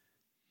arm.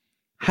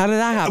 How did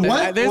that happen?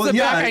 What? There's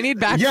I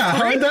need back. Yeah,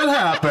 how did that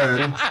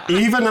happen?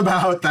 Even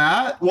about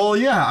that? Well,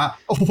 yeah.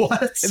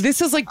 What? This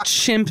is like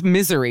chimp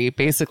misery,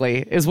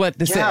 basically, is what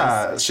this is.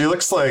 Yeah, she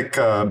looks like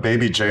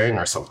Baby Jane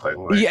or something.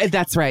 Like, yeah,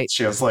 that's right.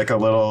 She has like a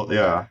little,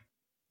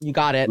 You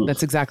got it.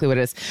 That's exactly what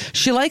it is.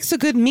 She likes a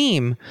good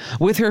meme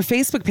with her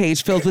Facebook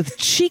page filled with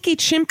cheeky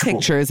chimp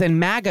pictures and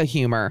MAGA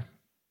humor.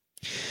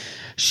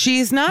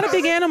 She's not a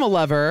big animal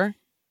lover.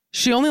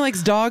 She only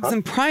likes dogs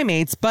and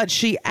primates, but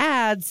she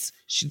adds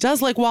she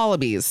does like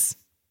wallabies.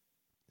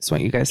 Just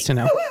want you guys to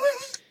know.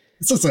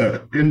 This is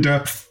a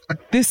in-depth.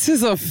 This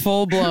is a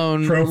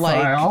full-blown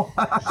profile.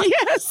 Like,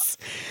 yes.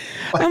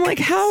 I'm like,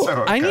 how?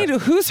 So I need.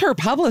 Who's her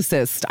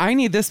publicist? I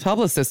need this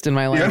publicist in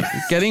my life,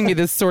 getting me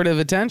this sort of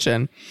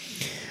attention.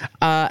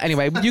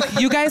 Anyway,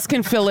 you guys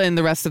can fill in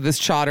the rest of this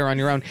chatter on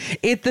your own.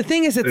 The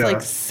thing is, it's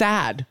like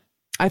sad.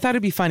 I thought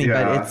it'd be funny,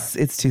 but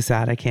it's too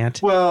sad. I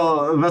can't.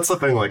 Well, that's the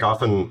thing. Like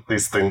often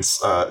these things,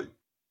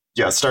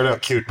 start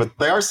out cute, but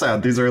they are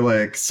sad. These are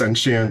like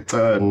sentient,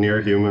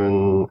 near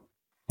human,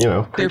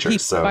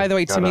 creatures. So by the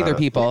way, to me, they're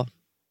people.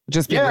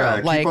 Just be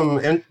real. Like,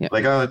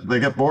 they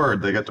get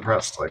bored, they get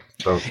depressed.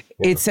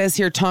 It says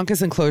here,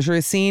 Tonka's enclosure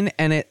is seen,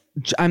 and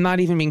I'm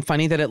not even being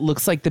funny that it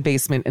looks like the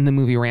basement in the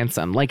movie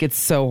Ransom. Like it's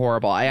so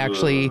horrible. I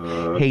actually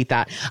hate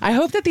that. I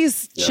hope that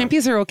these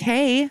chimpies are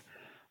okay.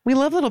 We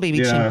love little baby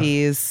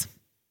chimpies.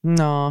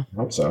 No. I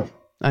hope so.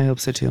 I hope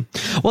so too.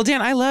 Well,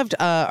 Dan, I loved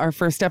our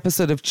first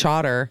episode of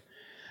Chatter.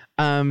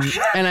 And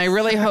I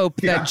really hope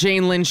that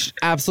Jane Lynch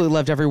absolutely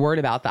loved every word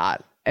about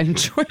that. And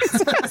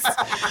choices.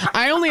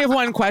 I only have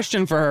one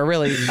question for her,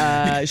 really.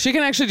 She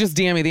can actually just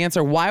DM me the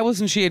answer. Why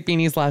wasn't she at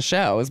Beanie's last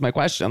show is my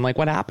question. Like,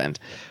 what happened?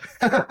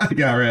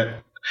 Yeah, right.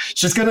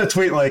 She's going to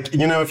tweet like,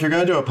 if you're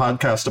going to do a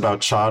podcast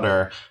about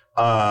Chatter,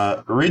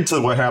 read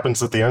to what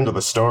happens at the end of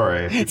the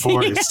story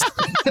before you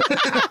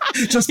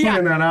just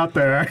putting that out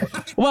there.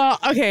 Well,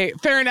 okay,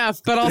 fair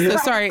enough. But also,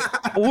 sorry,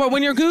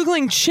 when you're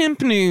Googling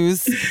chimp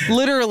news,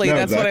 literally,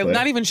 that's exactly what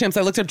not even chimps.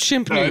 I looked up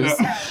chimp news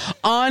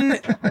I'm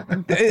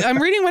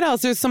reading what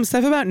else. There's some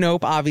stuff about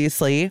Nope,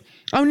 obviously.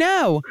 Oh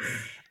no,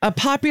 a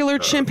popular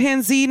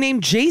chimpanzee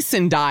named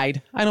Jason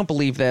died. I don't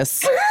believe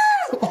this.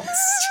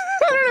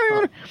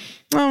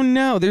 Oh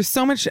no, there's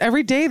so much.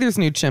 Every day there's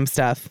new chimp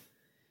stuff.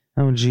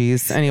 Oh,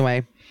 geez.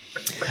 Anyway.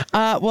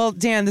 Well,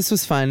 Dan, this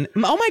was fun.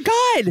 Oh, my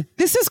God.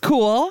 This is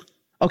cool.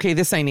 Okay,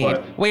 this I need.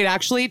 What? Wait,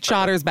 actually,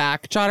 Chatter's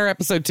back. Chatter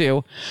episode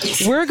 2.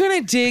 We're going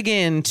to dig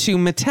into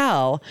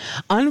Mattel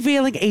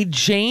unveiling a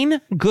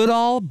Jane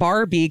Goodall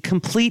Barbie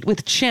complete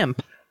with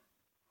chimp.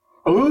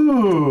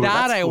 Ooh,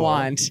 that I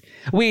want.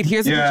 Wait,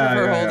 here's a picture of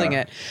her holding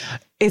it.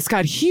 It's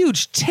got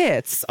huge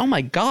tits. Oh,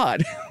 my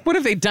God. What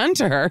have they done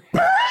to her?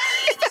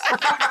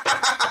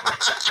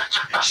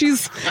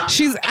 She's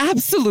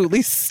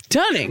absolutely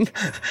stunning.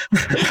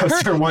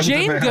 Her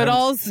Jane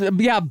Goodall's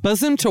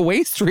bosom to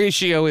waist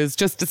ratio is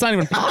just, it's not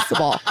even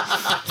possible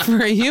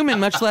for a human,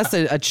 much less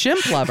a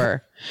chimp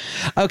lover.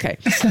 Okay,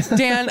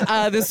 Dan,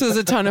 this was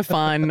a ton of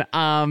fun.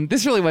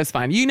 This really was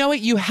fun. You know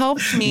what? You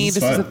helped me.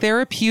 This was a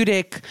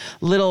therapeutic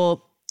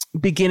little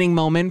beginning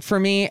moment for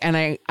me, and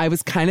I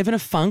was kind of in a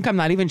funk. I'm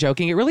not even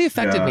joking. It really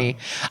affected me,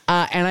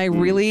 and I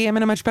really am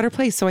in a much better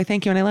place. So I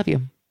thank you and I love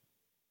you.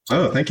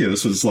 Oh, thank you.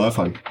 This was a lot of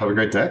fun. Have a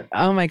great day.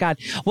 Oh, my God.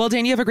 Well,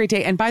 Dan, you have a great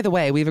day. And by the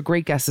way, we have a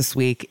great guest this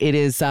week. It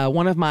is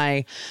one of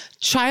my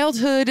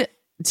childhood,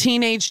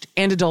 teenage,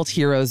 and adult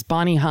heroes,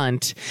 Bonnie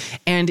Hunt.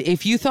 And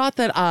if you thought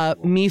that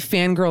me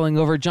fangirling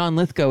over John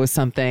Lithgow was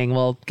something,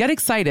 well, get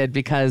excited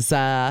because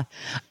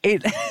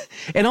it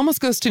almost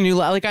goes to new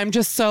level. Like, I'm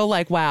just so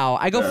like, wow.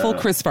 I go full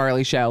Chris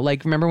Farley show.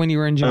 Like, remember when you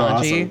were in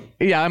Jumanji? Awesome.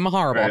 Yeah, I'm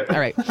horrible. Right. All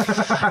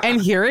right.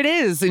 And here it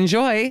is.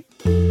 Enjoy.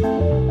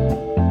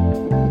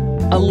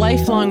 A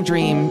lifelong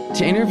dream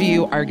to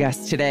interview our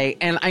guest today.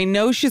 And I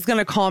know she's going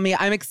to call me.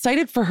 I'm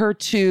excited for her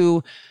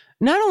to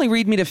not only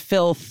read me to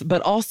filth,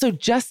 but also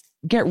just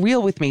get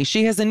real with me.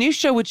 She has a new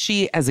show which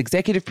she has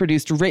executive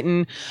produced,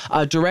 written,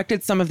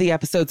 directed some of the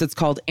episodes. It's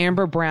called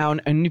Amber Brown,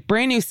 a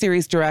brand new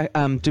series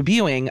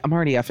debuting. I'm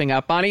already effing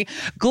up, Bonnie.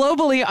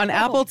 Globally on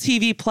Apple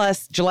TV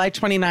Plus, July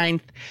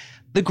 29th.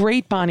 The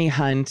great Bonnie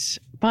Hunt.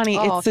 Bonnie,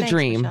 it's a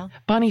dream. Michelle.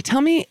 Bonnie,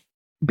 tell me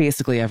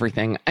basically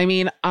everything. I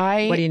mean,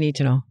 What do you need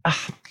to know?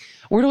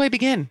 Where do I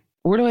begin?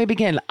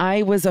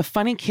 I was a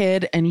funny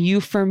kid, and you,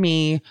 for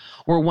me,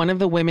 were one of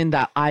the women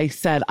that I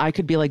said I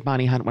could be like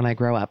Bonnie Hunt when I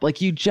grow up.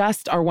 Like, you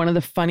just are one of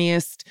the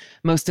funniest,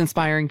 most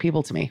inspiring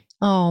people to me.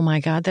 Oh my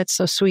God, that's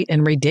so sweet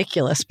and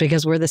ridiculous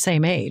because we're the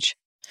same age.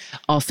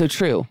 Also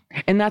true.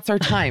 And that's our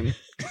time.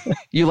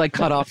 You like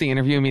cut off the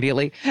interview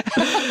immediately.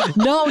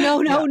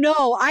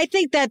 No. I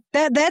think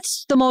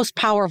that's the most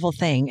powerful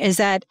thing is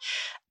that,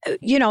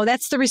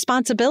 that's the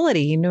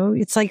responsibility.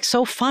 It's like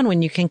so fun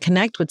when you can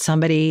connect with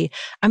somebody.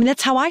 I mean,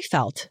 that's how I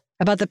felt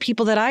about the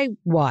people that I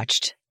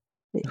watched.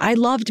 I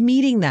loved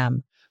meeting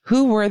them.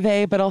 Who were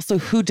they, but also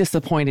who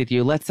disappointed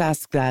you? Let's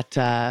ask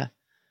that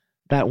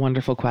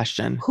wonderful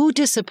question. Who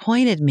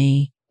disappointed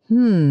me?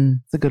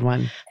 It's a good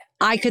one.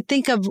 I could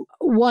think of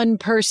one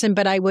person,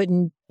 but I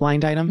wouldn't.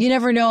 Blind item? You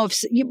never know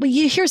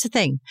here's the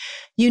thing.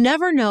 You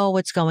never know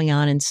what's going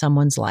on in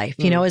someone's life.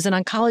 As an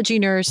oncology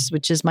nurse,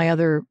 which is my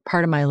other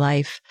part of my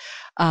life,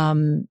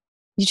 you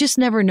just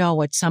never know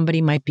what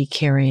somebody might be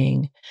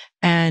carrying.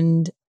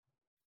 And,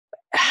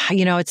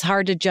 it's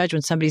hard to judge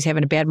when somebody's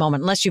having a bad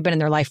moment, unless you've been in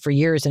their life for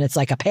years and it's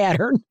like a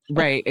pattern.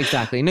 Right,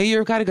 exactly. No,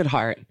 you've got a good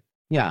heart.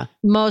 Yeah.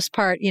 Most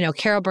part,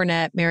 Carol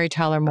Burnett, Mary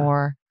Tyler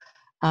Moore,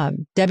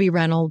 Debbie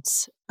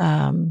Reynolds,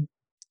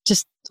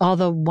 just all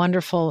the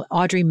wonderful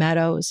Audrey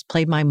Meadows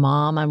played my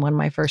mom on one of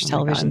my first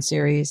television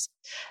series.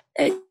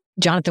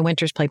 Jonathan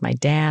Winters played my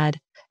dad,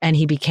 and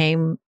he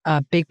became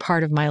a big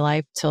part of my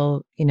life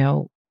till,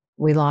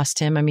 we lost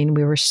him. I mean,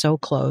 we were so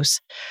close,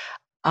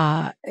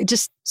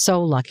 just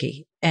so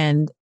lucky.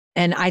 And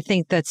I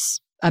think that's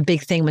a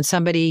big thing when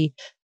somebody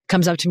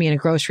comes up to me in a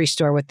grocery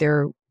store with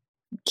their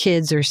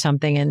kids or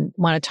something and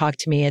want to talk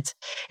to me.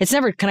 It's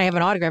never, can I have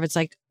an autograph? It's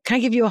like, can I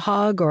give you a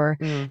hug? Or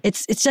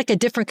it's like a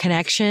different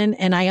connection.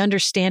 And I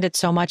understand it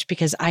so much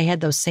because I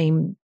had those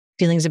same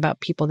feelings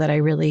about people that I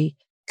really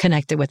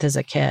connected with as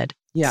a kid.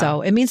 Yeah.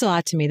 So it means a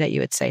lot to me that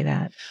you would say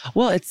that.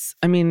 Well, it's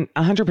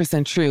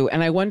 100% true.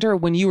 And I wonder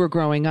when you were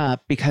growing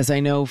up, because I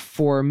know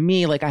for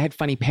me, like I had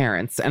funny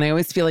parents and I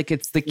always feel like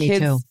it's the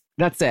kids. Me too.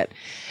 That's it.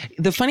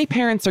 The funny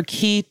parents are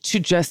key to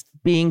just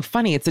being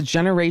funny. It's a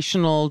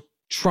generational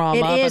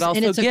trauma, it is, but also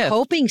and it's a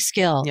coping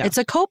skill. Yeah. It's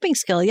a coping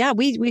skill. Yeah,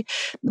 we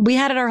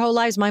had it our whole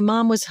lives. My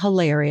mom was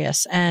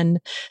hilarious, and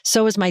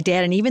so was my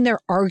dad. And even their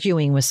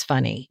arguing was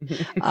funny.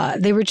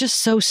 They were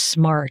just so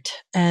smart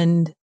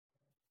and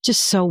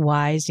just so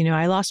wise.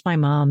 I lost my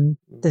mom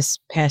this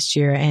past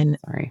year, and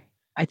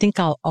I think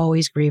I'll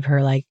always grieve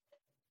her. Like,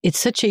 it's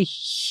such a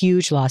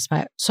huge loss.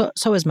 So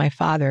was my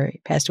father. He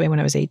passed away when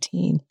I was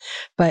 18,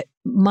 but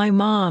my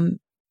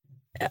mom.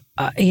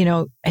 I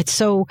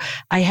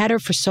had her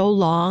for so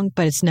long,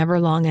 but it's never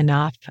long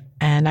enough.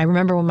 And I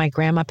remember when my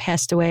grandma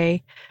passed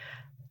away,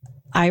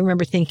 I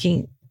remember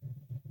thinking,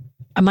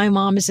 my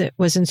mom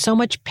was in so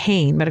much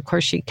pain, but of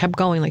course she kept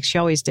going like she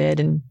always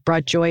did and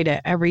brought joy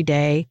to every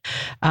day.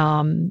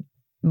 I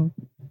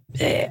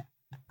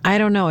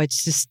don't know.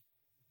 It's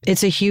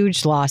a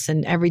huge loss.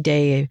 And every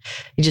day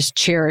you just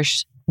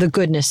cherish the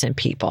goodness in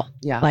people.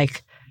 Yeah.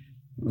 Like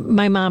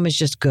my mom was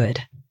just good.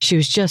 She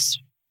was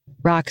just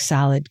rock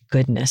solid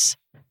goodness.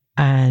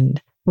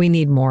 And we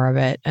need more of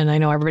it. And I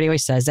know everybody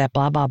always says that,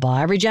 blah, blah,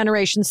 blah. Every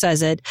generation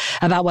says it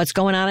about what's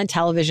going on in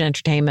television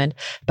entertainment.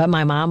 But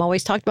my mom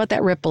always talked about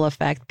that ripple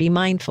effect. Be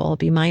mindful,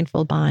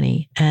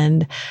 Bonnie.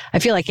 And I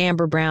feel like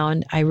Amber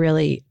Brown,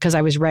 because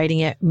I was writing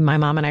it, my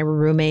mom and I were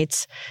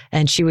roommates,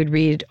 and she would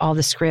read all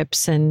the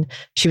scripts, and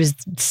she was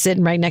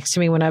sitting right next to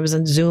me when I was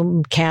on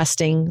Zoom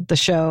casting the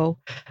show.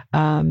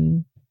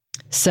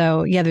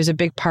 So, yeah, there's a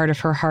big part of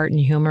her heart and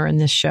humor in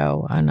this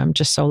show, and I'm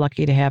just so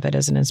lucky to have it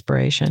as an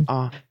inspiration.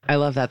 Oh, I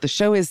love that. The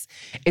show it's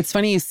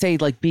funny you say,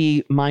 like,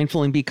 be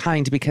mindful and be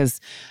kind,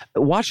 because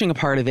watching a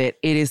part of it,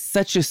 it is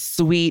such a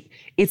sweet,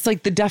 it's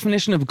like the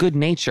definition of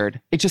good-natured.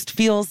 It just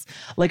feels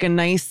like a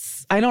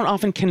nice, I don't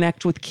often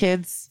connect with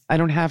kids. I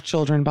don't have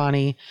children,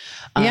 Bonnie.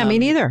 Yeah, me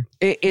neither.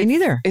 Me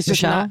neither. It's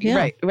just Michelle, not,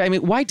 right. I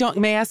mean, why don't,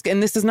 may I ask,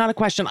 and this is not a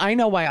question, I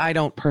know why I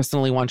don't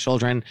personally want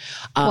children.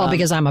 Well,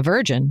 because I'm a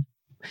virgin.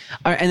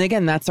 And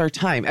again, that's our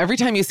time. Every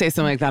time you say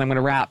something like that, I'm going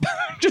to rap.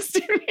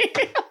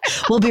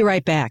 We'll be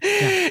right back.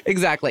 Yeah.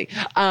 Exactly.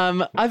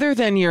 Other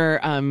than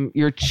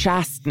your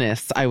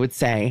chasteness, I would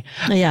say.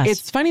 Yes.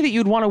 It's funny that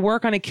you'd want to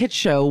work on a kid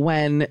show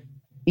when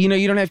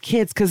you don't have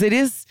kids, because it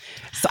is.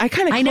 So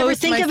I never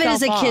think of it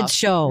as a kid's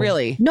show.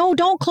 Really? No,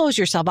 don't close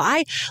yourself.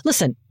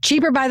 Listen.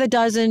 Cheaper by the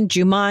Dozen,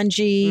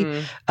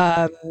 Jumanji,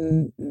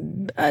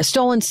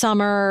 Stolen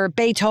Summer,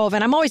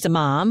 Beethoven. I'm always a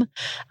mom.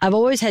 I've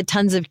always had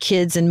tons of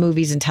kids in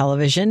movies and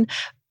television.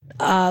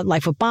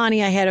 Life with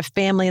Bonnie, I had a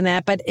family in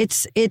that, but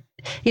it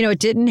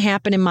didn't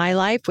happen in my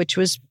life, which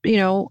was,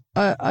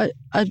 a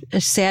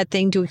sad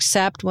thing to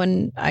accept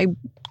when I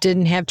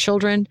didn't have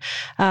children,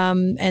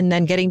 and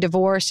then getting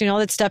divorced, all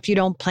that stuff you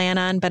don't plan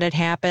on, but it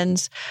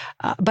happens.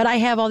 But I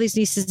have all these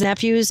nieces and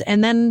nephews,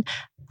 and then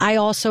I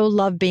also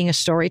love being a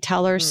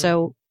storyteller.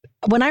 So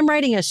when I'm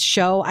writing a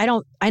show,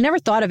 I never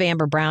thought of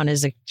Amber Brown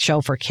as a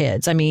show for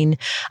kids. I mean,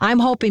 I'm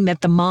hoping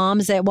that the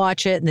moms that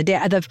watch it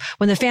and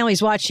when the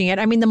family's watching it,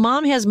 I mean, the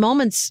mom has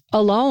moments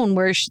alone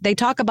where they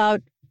talk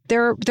about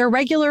their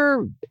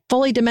regular,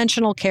 fully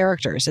dimensional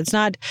characters. It's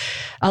not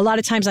a lot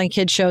of times on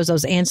kids shows,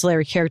 those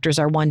ancillary characters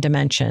are one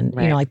dimension,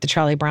 right. Like the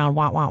Charlie Brown,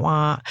 wah, wah,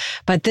 wah.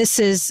 But this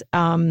is,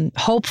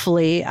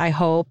 hopefully, I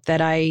hope that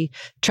I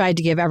tried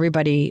to give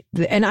everybody,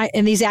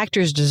 and these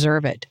actors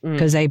deserve it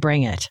because they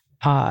bring it.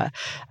 So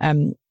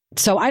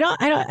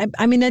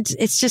I mean,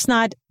 it's just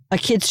not a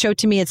kid's show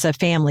to me. It's a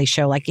family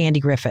show like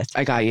Andy Griffith.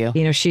 I got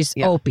you. She's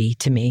Opie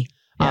to me.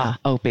 Yeah,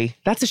 Opie.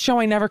 That's a show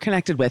I never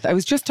connected with. I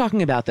was just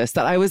talking about this,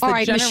 that I was all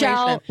right,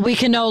 Michelle, we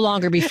can no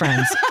longer be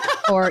friends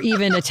or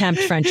even attempt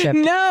friendship.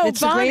 No,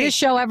 it's the greatest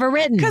show ever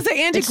written. Because of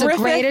Andy Griffith? It's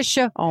the greatest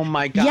show. Oh,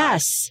 my God.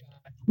 Yes.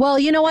 Well,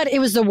 you know what? It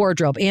was the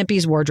wardrobe, Aunt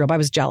wardrobe. I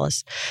was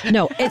jealous.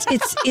 No,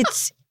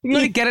 it's you need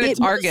to get it at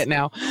Target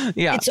now.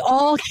 Yeah. It's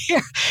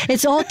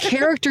all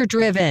character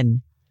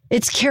driven.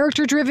 It's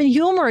character-driven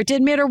humor. It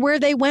didn't matter where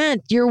they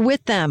went. You're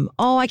with them.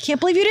 Oh, I can't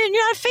believe you're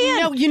not a fan.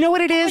 No, you know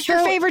what it is? What's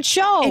your favorite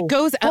show? It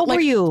goes out. What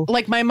were you?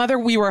 Like my mother,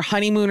 we were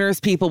honeymooners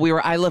people. We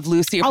were I Love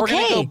Lucy. If we're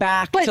going to go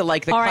back to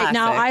like the classics. All right,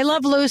 now I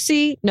Love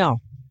Lucy. No.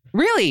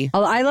 Really?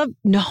 I loved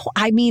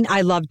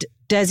Desi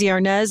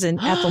Arnaz and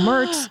Ethel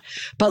Mertz.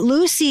 But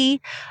Lucy,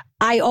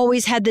 I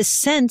always had this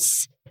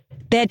sense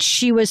that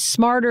she was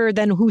smarter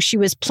than who she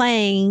was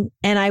playing.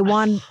 And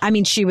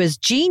she was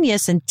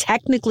genius and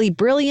technically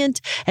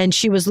brilliant. And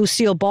she was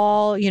Lucille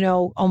Ball,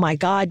 oh my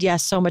God,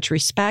 yes, so much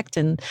respect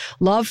and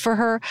love for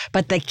her.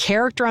 But the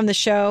character on the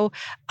show,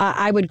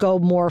 I would go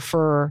more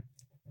for,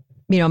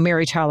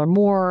 Mary Tyler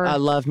Moore. I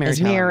love Mary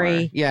Tyler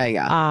Moore.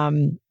 Yeah.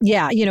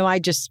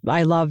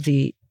 I love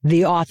the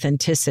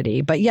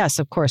authenticity. But yes,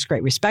 of course,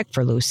 great respect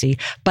for Lucy.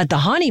 But the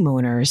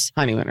Honeymooners.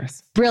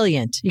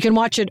 Brilliant. You can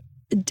watch it.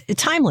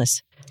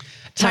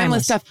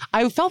 Timeless stuff.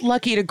 I felt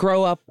lucky to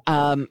grow up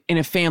in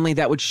a family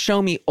that would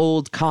show me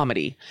old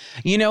comedy.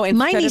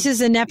 My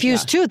nieces and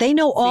nephews too. They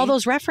know all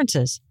those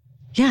references.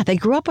 Yeah, they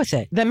grew up with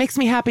it. That makes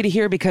me happy to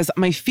hear, because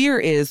my fear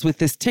is with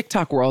this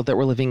TikTok world that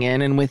we're living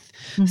in and with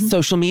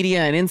social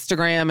media and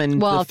Instagram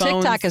and the phones.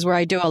 TikTok is where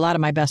I do a lot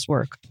of my best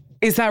work.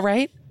 Is that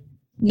right?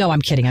 No,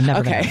 I'm kidding. I'm never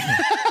okay.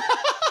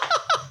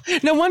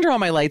 No wonder all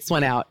my lights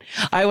went out.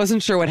 I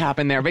wasn't sure what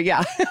happened there, but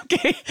yeah.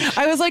 Okay.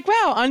 I was like,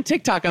 wow, on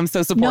TikTok, I'm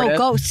so supportive.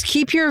 No, go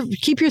keep your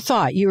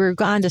thought. You were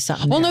on to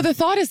something. Well, there. No, the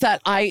thought is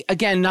that I,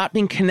 again, not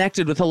being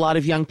connected with a lot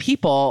of young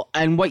people,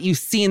 and what you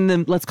see in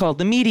the, let's call it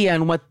the media,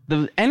 and what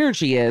the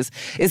energy is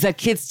that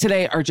kids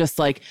today are just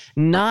like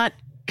not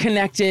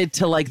connected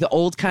to like the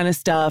old kind of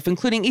stuff,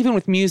 including even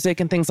with music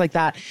and things like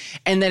that.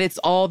 And that it's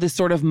all this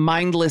sort of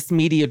mindless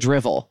media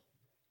drivel.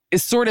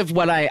 Is sort of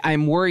what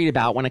I'm worried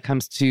about when it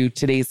comes to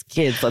today's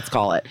kids, let's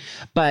call it.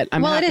 But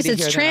it is.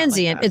 It's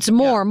transient. Like it's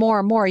more.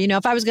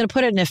 If I was going to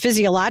put it in a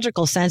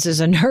physiological sense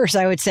as a nurse,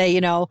 I would say,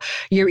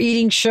 you're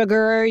eating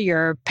sugar,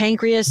 your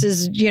pancreas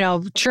is,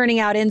 churning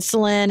out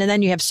insulin, and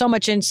then you have so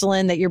much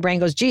insulin that your brain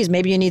goes, geez,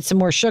 maybe you need some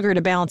more sugar to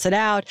balance it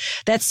out.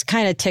 That's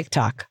kind of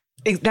TikTok.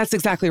 That's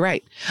exactly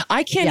right.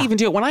 I can't even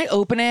do it. When I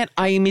open it,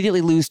 I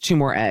immediately lose 2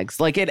 more eggs.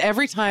 Like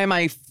every time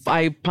I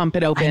pump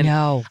it open,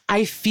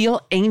 I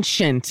feel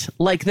ancient,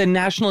 like the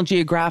National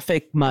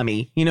Geographic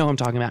mummy. You know who I'm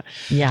talking about.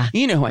 Yeah.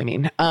 You know who I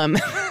mean.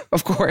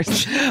 Of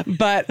course.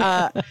 But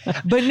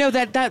no,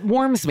 that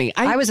warms me.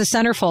 I was a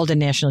centerfold in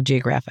National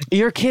Geographic.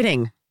 You're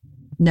kidding.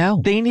 No.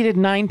 They needed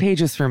 9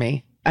 pages for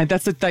me.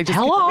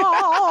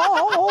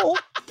 Hello.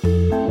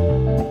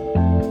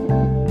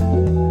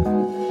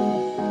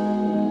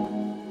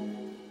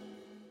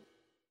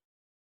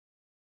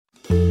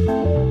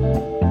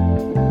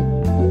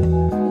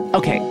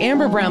 Okay,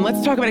 Amber Brown,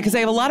 let's talk about it, because I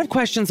have a lot of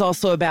questions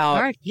also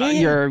about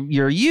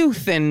your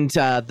youth and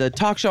the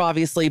talk show,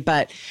 obviously.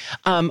 But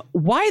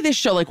why this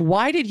show? Like,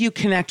 why did you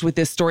connect with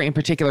this story in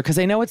particular? Because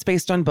I know it's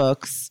based on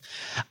books.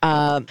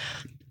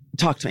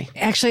 Talk to me.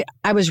 Actually,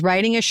 I was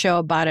writing a show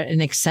about an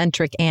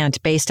eccentric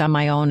aunt based on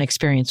my own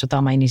experience with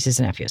all my nieces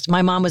and nephews.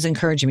 My mom was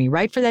encouraging me,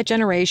 write for that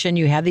generation.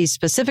 You have these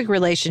specific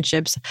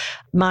relationships.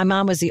 My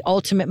mom was the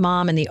ultimate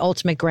mom and the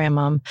ultimate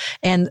grandmom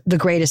and the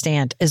greatest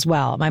aunt as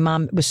well. My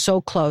mom was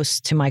so close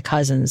to my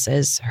cousins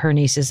as her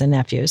nieces and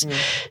nephews.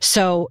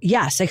 So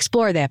yes,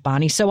 explore that,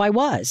 Bonnie. So I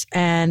was.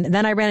 And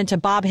then I ran into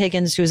Bob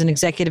Higgins, who's an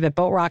executive at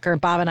Boat Rocker.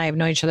 Bob and I have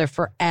known each other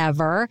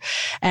forever.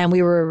 And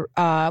we were,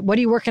 what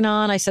are you working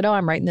on? I said,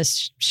 I'm writing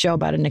this show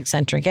about an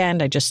eccentric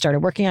aunt I just started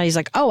working on. He's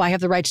like, I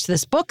have the rights to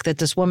this book that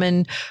this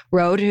woman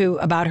wrote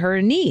about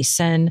her niece.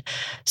 And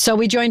so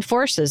we joined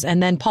forces.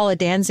 And then Paula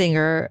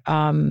Danziger,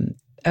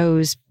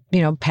 who's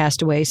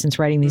passed away since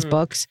writing these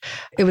books.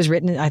 It was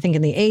written, I think,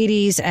 in the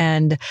 80s.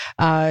 And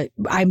I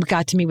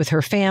got to meet with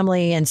her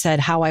family and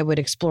said how I would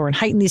explore and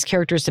heighten these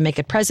characters to make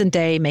it present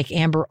day, make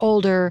Amber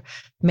older,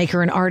 make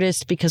her an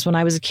artist. Because when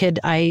I was a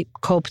kid, I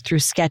coped through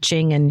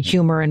sketching and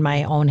humor in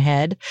my own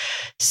head.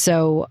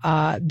 So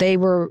they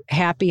were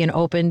happy and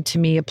open to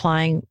me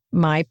applying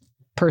my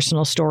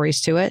personal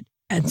stories to it.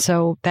 And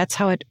so that's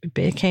how it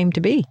came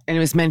to be. And it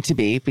was meant to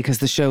be because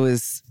the show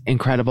is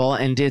incredible.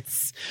 And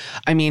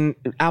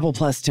Apple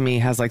Plus to me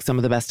has like some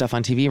of the best stuff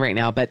on TV right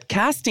now, but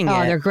casting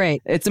they're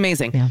great. It's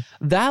amazing. Yeah.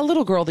 That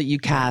little girl that you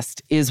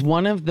cast is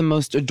one of the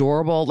most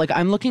adorable. Like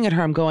I'm looking at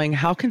her, I'm going,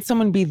 how can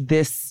someone be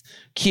this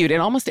cute?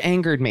 It almost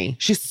angered me.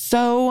 She's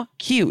so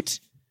cute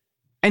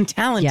and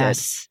talented.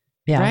 Yes.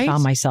 Yeah, right? I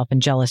found myself in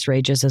jealous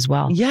rages as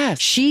well. Yes.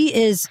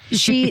 She,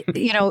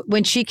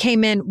 when she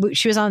came in,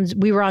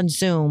 we were on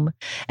Zoom,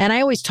 and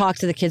I always talk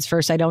to the kids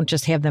first. I don't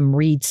just have them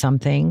read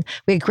something.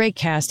 We had great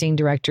casting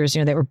directors,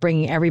 that were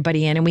bringing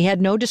everybody in, and we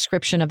had no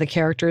description of the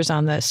characters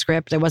on the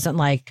script. It wasn't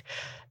like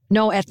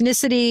no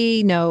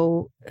ethnicity,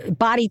 no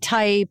body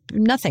type,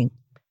 nothing,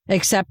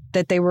 except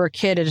that they were a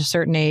kid at a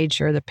certain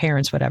age or the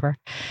parents, whatever.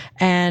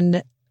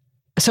 And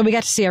so we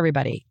got to see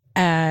everybody,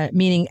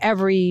 meaning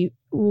every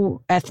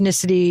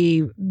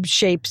ethnicity,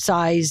 shape,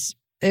 size.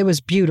 It was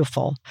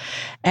beautiful.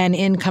 And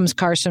in comes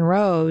Carson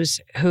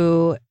Rose,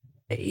 who,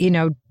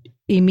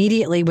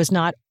 immediately was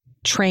not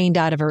trained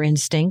out of her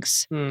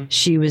instincts.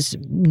 She was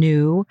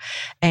new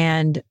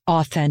and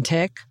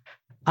authentic.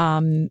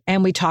 And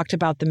we talked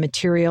about the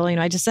material.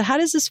 I just said, how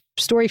does this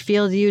story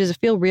feel to you? Does it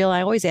feel real?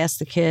 I always ask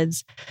the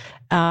kids.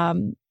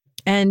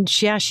 And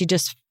she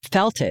just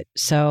felt it.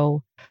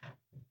 So,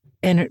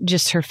 and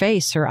just her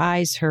face, her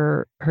eyes,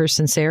 her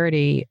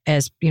sincerity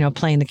as,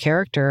 playing the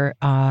character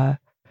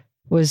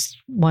was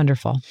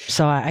wonderful.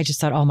 So I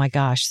just thought, oh my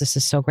gosh, this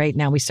is so great.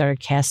 Now we started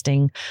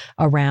casting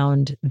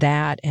around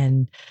that,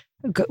 and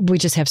we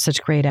just have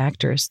such great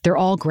actors. They're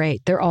all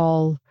great. They're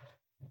all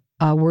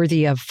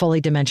worthy of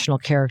fully dimensional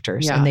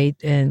characters,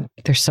 and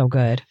they're so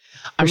good.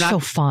 They're so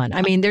fun.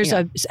 There's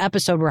an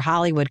episode where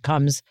Hollywood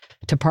comes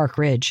to Park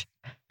Ridge,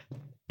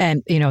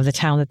 and the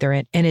town that they're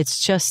in, and it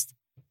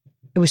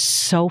was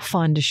so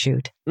fun to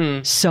shoot.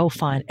 So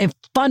fun. And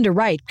fun to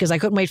write, because I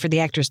couldn't wait for the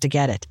actors to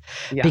get it.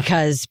 Yeah.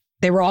 Because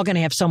they were all going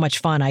to have so much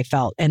fun, I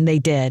felt. And they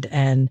did.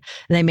 And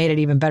they made it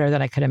even better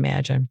than I could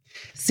imagine.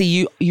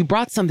 See, you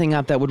brought something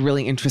up that would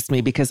really interest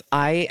me, because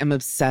I am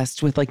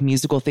obsessed with like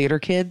musical theater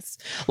kids,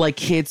 like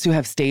kids who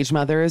have stage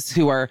mothers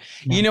who are,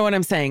 you know what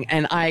I'm saying?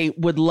 And I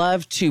would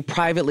love to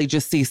privately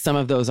just see some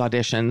of those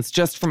auditions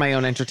just for my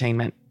own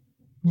entertainment.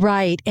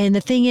 Right. And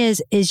the thing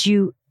is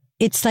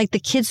it's like the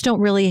kids don't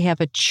really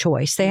have a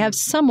choice. They have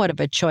somewhat of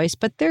a choice,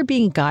 but they're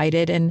being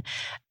guided. And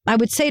I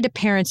would say to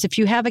parents, if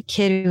you have a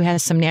kid who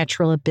has some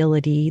natural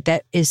ability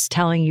that is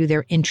telling you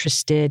they're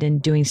interested in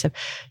doing stuff,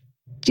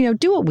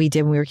 do what we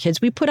did when we were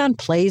kids. We put on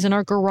plays in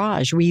our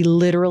garage. We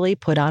literally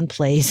put on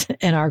plays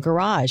in our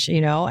garage,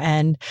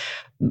 and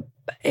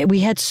we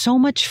had so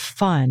much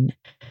fun.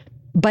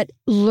 But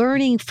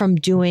learning from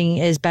doing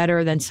is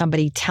better than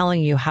somebody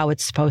telling you how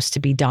it's supposed to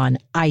be done,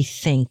 I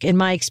think, in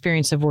my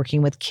experience of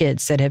working with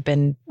kids that have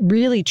been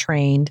really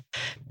trained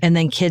and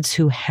then kids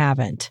who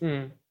haven't.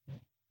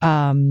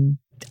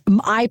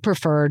 I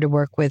prefer to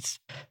work with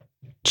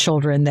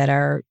children that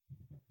are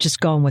just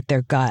going with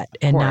their gut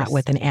and not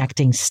with an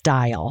acting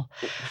style.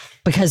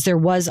 Because there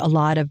was a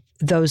lot of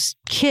those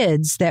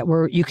kids that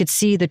were, you could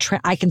see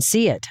I can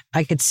see it.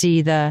 I could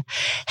see the,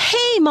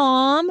 hey,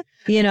 Mom,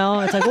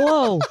 it's like,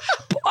 whoa.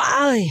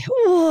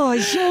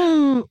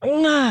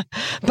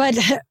 But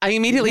I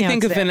immediately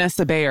think of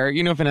Vanessa Bayer.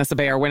 Vanessa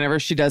Bayer, whenever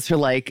she does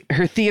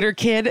her theater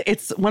kid,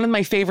 it's one of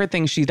my favorite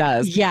things she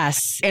does.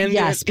 Yes. And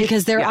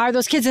because there are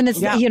those kids, and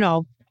it's,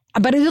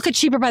 but I look at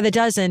Cheaper by the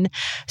Dozen.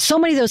 So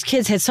many of those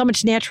kids had so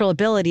much natural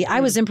ability. I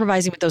was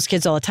improvising with those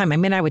kids all the time.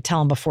 I would tell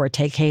them before a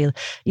take, hey,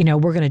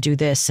 we're going to do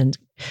this. And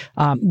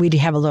we'd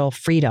have a little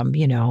freedom,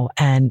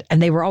 and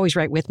they were always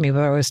right with me.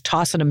 Whether I was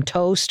tossing them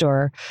toast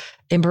or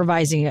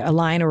improvising a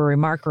line or a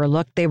remark or a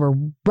look, they were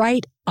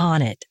right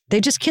on it.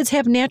 Kids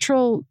have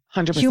natural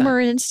 100%. Humor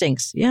and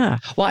instincts. Yeah.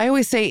 Well, I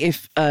always say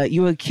if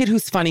you have a kid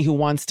who's funny, who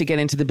wants to get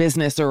into the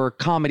business or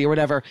comedy or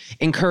whatever,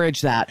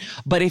 encourage that.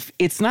 But if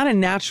it's not a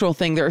natural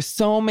thing, there are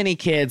so many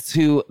kids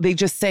who they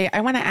just say,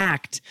 I want to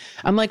act.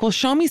 I'm like, well,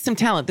 show me some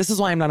talent. This is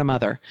why I'm not a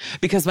mother,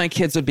 because my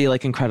kids would be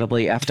like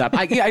incredibly effed up.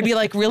 I'd be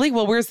like, really?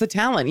 Well, where's the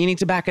talent? You need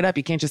to back it up.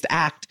 You can't just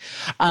act.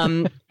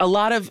 And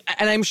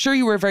I'm sure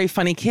you were a very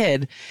funny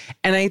kid.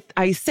 And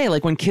I say,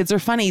 like, when kids are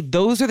funny,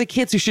 those are the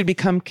kids who should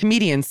become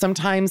comedians.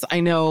 Sometimes I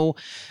know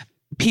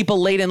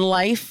people late in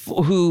life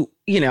who,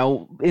 in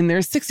their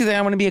 60s, I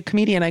want to be a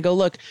comedian. I go,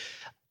 look,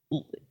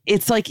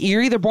 it's like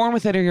you're either born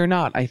with it or you're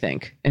not, I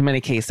think, in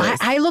many cases.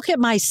 I look at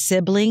my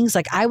siblings,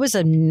 like I was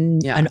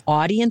an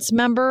audience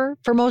member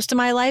for most of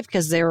my life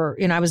because they were,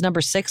 I was number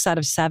 6 out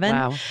of 7.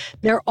 Wow.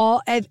 They're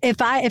all,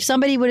 if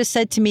somebody would have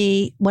said to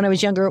me when I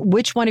was younger,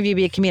 which one of you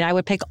be a comedian, I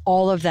would pick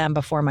all of them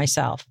before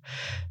myself.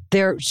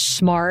 They're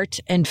smart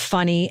and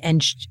funny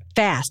and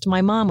fast.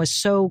 My mom was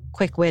so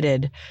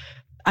quick-witted.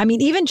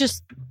 Even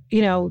just,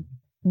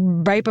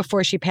 right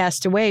before she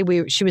passed away,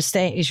 she was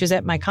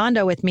at my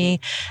condo with me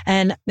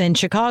and in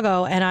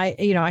Chicago. And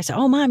I said,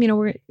 oh, Mom,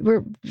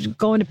 we're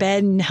going to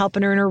bed and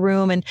helping her in her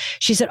room. And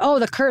she said, oh,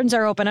 the curtains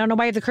are open. I don't know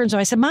why you have the curtains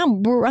open. I said,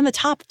 Mom, we're on the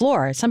top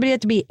floor. Somebody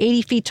had to be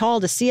 80 feet tall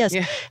to see us.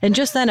 Yeah. And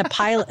just then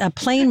a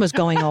plane was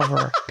going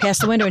over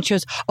past the window. And she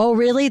goes, oh,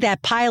 really?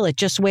 That pilot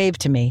just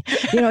waved to me.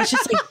 It's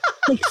just like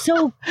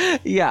so,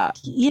 yeah.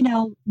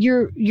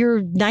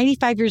 You're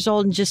 95 years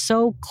old and just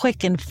so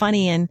quick and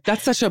funny. And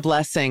that's such a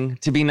blessing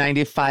to be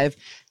 95,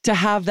 to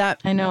have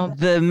that. I know.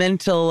 The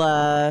mental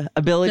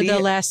ability. To the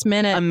last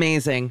minute.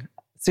 Amazing.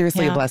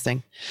 Seriously, a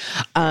blessing.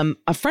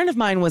 A friend of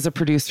mine was a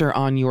producer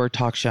on your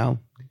talk show,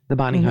 The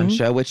Bonnie Hunt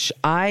Show, which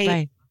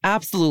I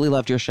absolutely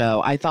loved your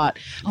show. I thought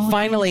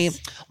finally,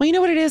 nice. Well, you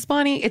know what it is,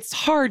 Bonnie? It's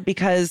hard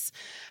because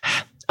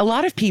a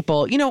lot of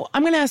people,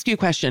 I'm going to ask you a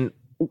question.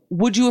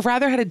 Would you have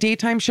rather had a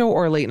daytime show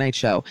or a late night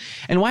show?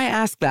 And why I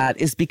ask that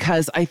is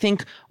because I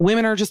think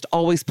women are just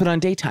always put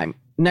on daytime.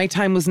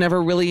 Nighttime was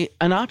never really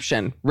an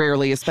option,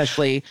 rarely,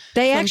 especially.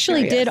 They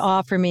actually did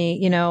offer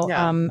me,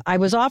 I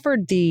was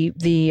offered the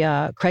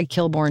Craig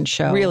Kilborn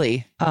show.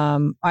 Really?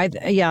 It might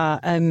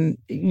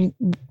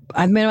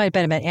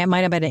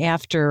have been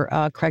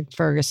after Craig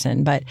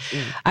Ferguson, but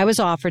I was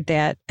offered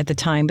that at the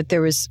time, but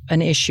there was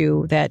an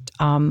issue that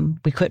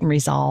we couldn't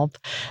resolve.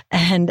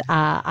 And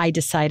I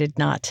decided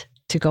not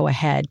to go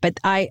ahead. But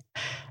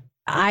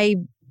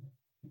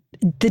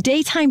the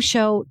daytime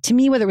show, to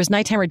me, whether it was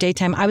nighttime or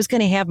daytime, I was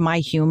going to have my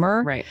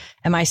humor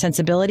and my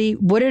sensibility.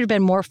 Would it have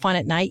been more fun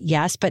at night?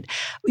 Yes. But,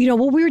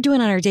 what we were doing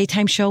on our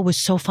daytime show was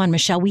so fun,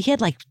 Michelle. We had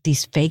like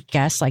these fake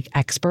guests, like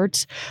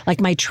experts. Like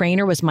my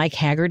trainer was Mike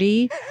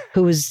Haggerty,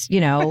 who was,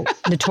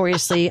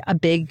 notoriously a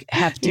big,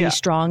 hefty,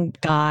 strong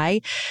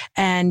guy.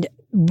 And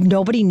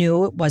nobody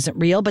knew it wasn't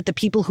real, but the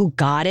people who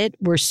got it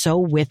were so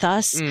with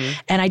us.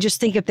 And I just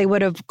think if they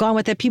would have gone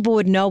with it, people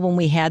would know when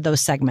we had those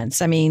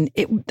segments.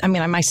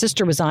 My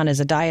sister was on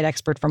as a diet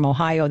expert from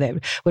Ohio that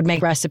would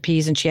make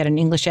recipes, and she had an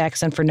English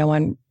accent for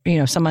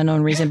some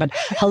unknown reason, but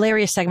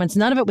hilarious segments.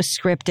 None of it was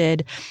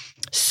scripted.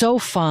 So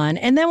fun.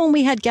 And then when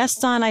we had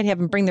guests on, I'd have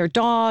them bring their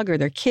dog or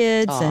their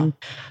kids and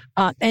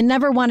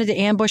never wanted to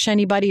ambush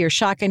anybody or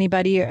shock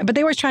anybody. But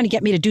they were trying to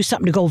get me to do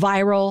something to go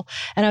viral.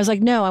 And I was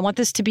like, no, I want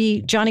this to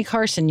be Johnny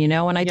Carson,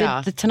 When I did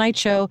The Tonight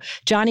Show,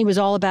 Johnny was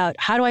all about,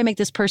 how do I make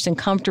this person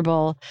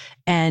comfortable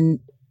and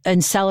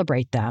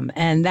celebrate them?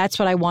 And that's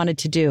what I wanted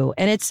to do.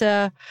 And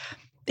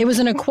it was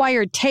an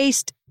acquired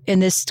taste in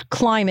this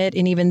climate.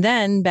 And even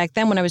then, back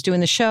then when I was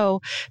doing the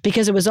show,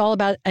 because it was all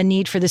about a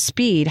need for the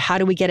speed. How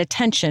do we get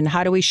attention?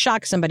 How do we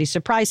shock somebody,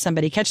 surprise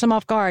somebody, catch them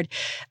off guard?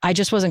 I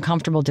just wasn't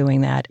comfortable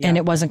doing that. And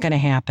it wasn't going to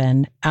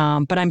happen.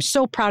 But I'm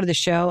so proud of the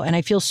show. And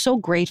I feel so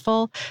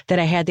grateful that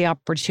I had the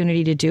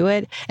opportunity to do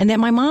it and that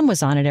my mom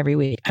was on it every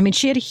week.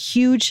 She had a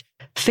huge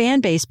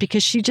fan base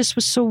because she just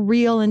was so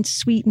real and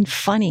sweet and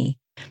funny.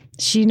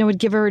 She, would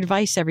give her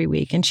advice every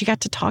week. And she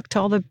got to talk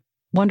to all the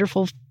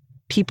wonderful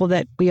people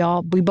that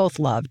we both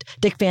loved.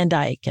 Dick Van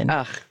Dyke and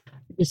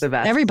the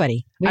best.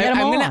 Everybody. We got them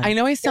all on. I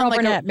know I sound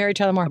Carol Burnett, Mary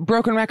Tyler Moore.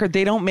 Broken record.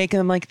 They don't make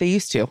them like they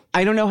used to.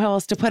 I don't know how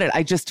else to put it.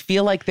 I just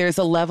feel like there's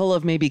a level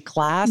of maybe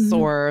class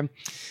or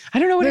I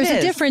don't know what it is.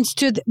 There's a difference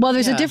to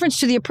a difference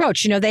to the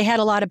approach. They had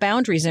a lot of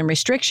boundaries and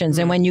restrictions.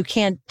 And when you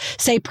can't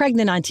say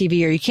pregnant on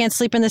TV or you can't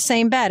sleep in the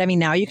same bed,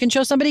 now you can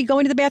show somebody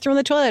going to the bathroom in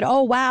the toilet.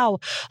 Oh, wow.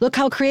 Look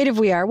how creative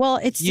we are. Well,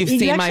 You've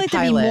seen my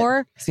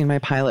pilot. Seen my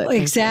pilot.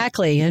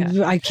 Exactly.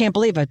 And I can't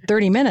believe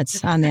 30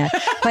 minutes on that.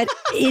 But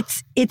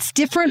it's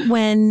different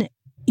when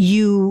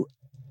you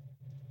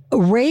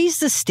raise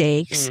the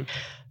stakes,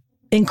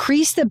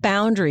 increase the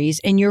boundaries,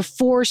 and you're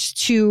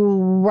forced to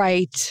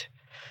write,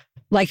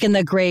 like in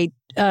the great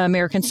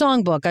American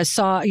Songbook. I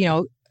saw,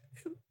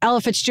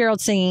 Ella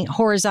Fitzgerald singing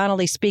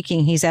Horizontally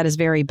Speaking, he's at his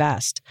very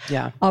best.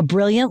 Yeah. A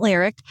brilliant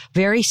lyric,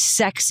 very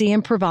sexy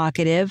and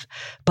provocative,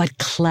 but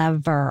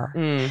clever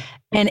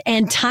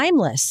and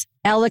timeless.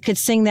 Ella could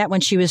sing that when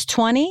she was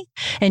 20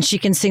 and she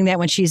can sing that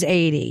when she's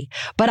 80.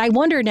 But I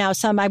wonder now,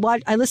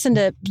 I listened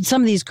to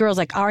some of these girls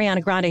like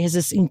Ariana Grande has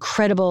this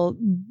incredible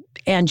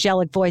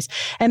angelic voice.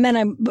 And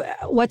then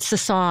what's the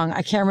song?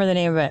 I can't remember the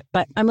name of it,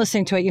 but I'm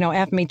listening to it,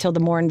 After Me Till the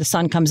Morning, the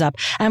sun comes up.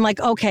 And I'm like,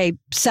 okay,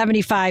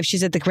 75,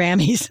 she's at the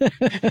Grammys.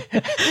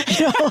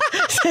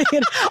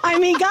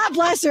 God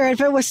bless her. If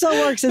it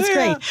still works, it's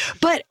great.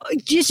 But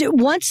just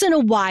once in a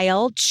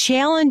while,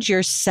 challenge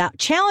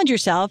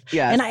yourself.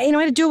 Yes. And I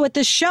had to do it with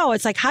this show.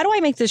 It's like, how do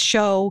I make this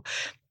show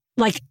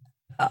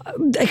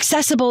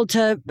accessible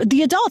to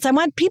the adults? I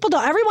want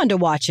everyone to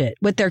watch it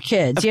with their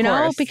kids,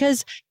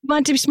 because you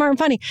want it to be smart and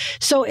funny.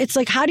 So it's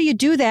like, how do you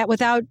do that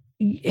without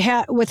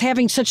with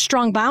having such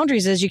strong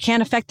boundaries as you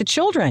can't affect the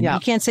children? You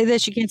can't say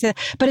this, you can't say that,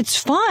 but it's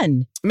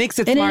fun. Makes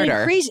it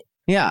smarter.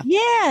 Yeah,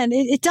 and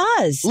it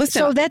does.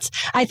 Listen, so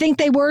I think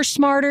they were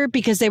smarter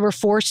because they were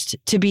forced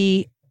to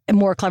be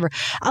more clever.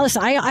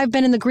 Listen, I've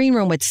been in the green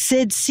room with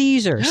Sid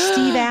Caesar,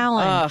 Steve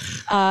Allen.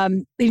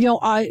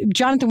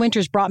 Jonathan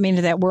Winters brought me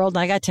into that world,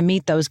 and I got to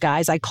meet those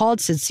guys. I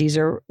called Sid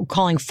Caesar,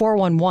 calling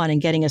 411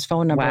 and getting his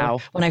phone number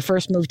when I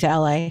first moved to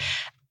LA.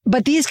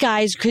 but these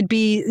guys could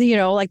be,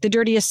 like the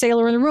dirtiest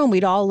sailor in the room.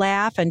 We'd all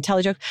laugh and tell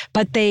a joke,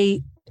 but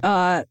they,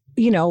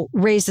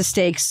 raised the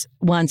stakes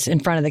once in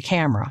front of the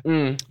camera.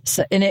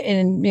 So, and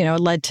it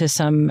led to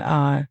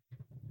some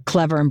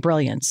clever and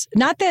brilliance.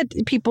 Not that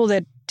people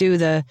that do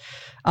the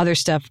other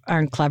stuff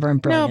aren't clever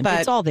and brilliant. No, but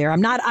it's all there.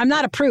 I'm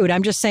not a prude.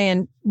 I'm just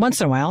saying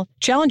once in a while,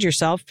 challenge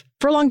yourself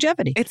for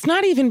longevity. It's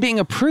not even being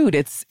a prude.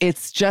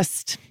 It's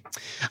just,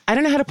 I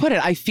don't know how to put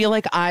it. I feel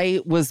like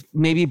I was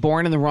maybe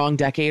born in the wrong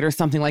decade or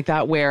something like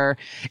that, where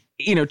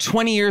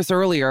 20 years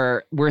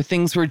earlier, where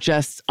things were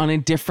just on a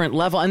different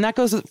level. And that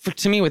goes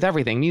to me with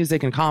everything,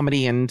 music and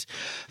comedy and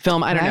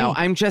film. I don't know.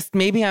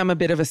 Maybe I'm a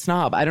bit of a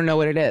snob. I don't know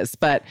what it is,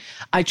 but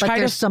I try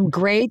there's some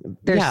great,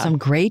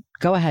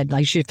 go ahead.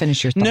 You should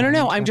finish your thought.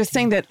 No. I'm just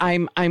saying that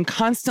I'm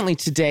constantly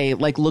today,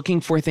 like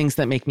looking for things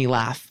that make me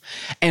laugh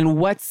and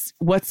what's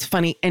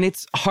funny. And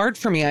it's hard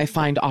for me, I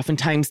find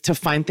oftentimes, to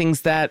find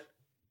things that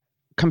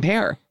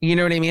compare. You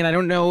know what I mean? I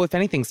don't know if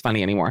anything's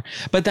funny anymore.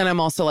 But then I'm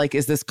also like,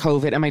 is this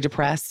COVID? Am I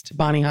depressed?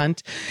 Bonnie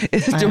Hunt?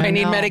 Do I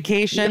need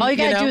medication? All you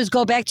got to do is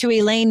go back to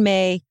Elaine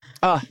May.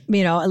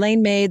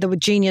 Elaine May, the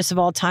genius of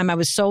all time. I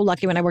was so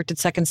lucky when I worked at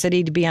Second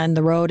City to be on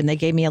the road and they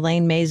gave me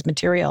Elaine May's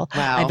material.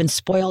 Wow. I've been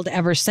spoiled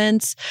ever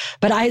since.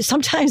 But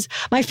sometimes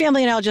my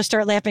family and I'll just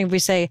start laughing if we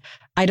say,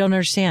 I don't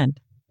understand.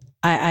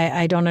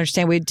 I don't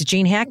understand. We had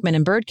Gene Hackman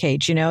in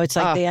Birdcage, it's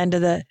like the end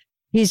of the...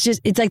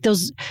 it's like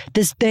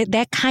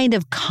that kind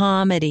of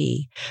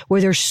comedy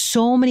where there's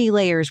so many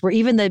layers, where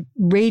even the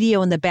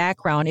radio in the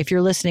background, if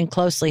you're listening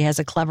closely, has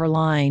a clever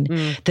line.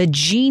 The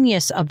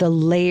genius of the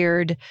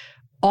layered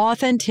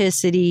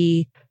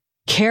authenticity,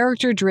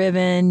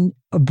 character-driven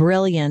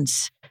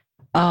brilliance.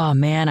 Oh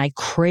man, I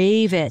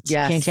crave it.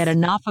 Yes. Can't get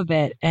enough of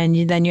it.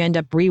 And then you end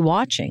up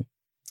rewatching,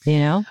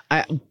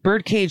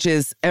 Birdcage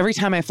is, every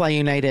time I fly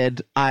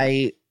United,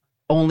 I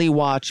only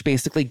watch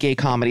basically gay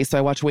comedy. So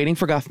I watch Waiting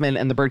for Guffman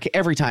and The Birdcage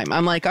every time.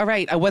 I'm like, all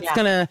right, what's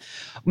going to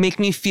make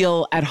me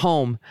feel at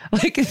home?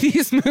 Like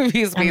these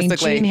movies,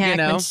 basically. Gene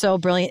Hackman's so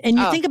brilliant. And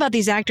you think about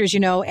these actors,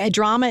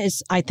 drama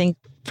is, I think,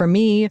 for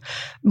me,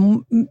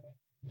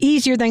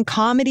 easier than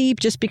comedy,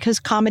 just because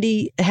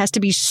comedy has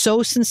to be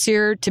so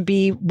sincere to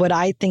be what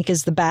I think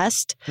is the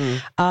best.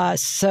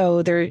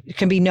 So there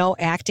can be no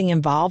acting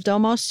involved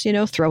almost,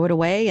 throw it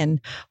away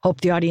and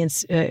hope the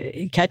audience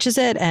catches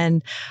it.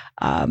 And,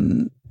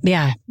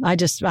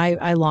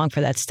 I long for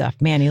that stuff.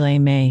 Man,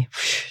 Elaine May,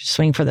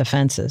 swing for the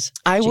fences.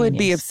 I would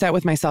be upset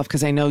with myself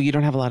because I know you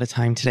don't have a lot of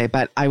time today,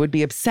 but I would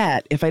be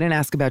upset if I didn't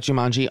ask about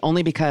Jumanji,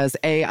 only because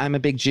I'm a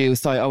big Jew,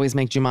 so I always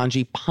make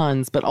Jumanji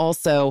puns, but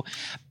also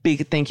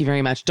big thank you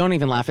very much. Don't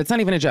even laugh. It's not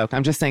even a joke.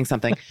 I'm just saying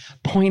something.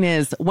 Point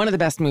is, one of the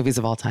best movies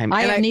of all time.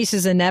 I have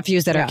nieces and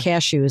nephews that are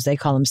cashews. They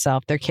call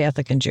themselves. They're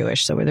Catholic and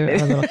Jewish, so they're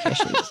little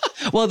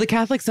cashews. Well, the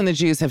Catholics and the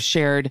Jews have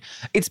shared,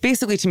 it's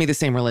basically to me the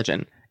same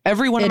religion.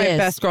 Every one of my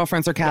best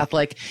girlfriends are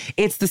Catholic.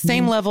 It's the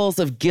same levels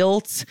of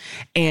guilt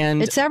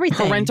and it's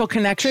everything. Parental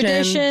connection.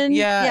 Tradition.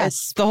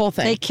 It's the whole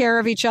thing. Take care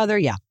of each other.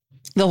 Yeah.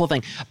 The whole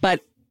thing.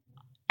 But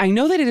I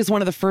know that it is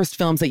one of the first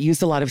films that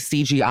used a lot of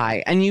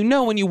CGI. And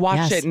when you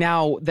watch it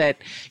now that,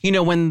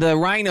 when the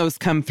rhinos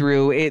come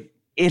through,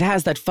 it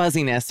has that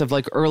fuzziness of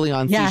like early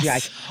on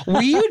CGI.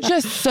 Were you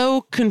just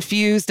so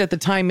confused at the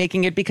time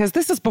making it? Because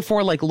this is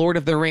before like Lord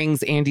of the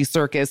Rings, Andy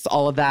Serkis,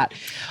 all of that.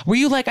 Were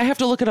you like, I have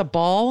to look at a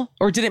ball?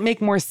 Or did it make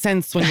more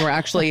sense when you were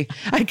actually,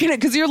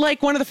 because you're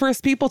like one of the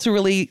first people to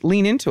really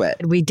lean into it.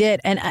 We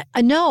did. And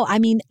no, I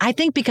mean, I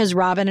think because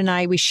Robin and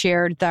I, we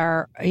shared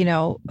our,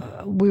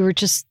 we were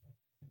just,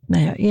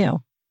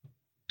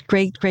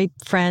 great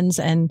friends.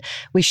 And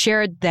we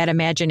shared that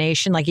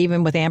imagination. Like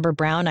even with Amber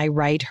Brown, I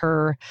write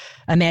her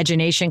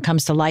imagination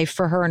comes to life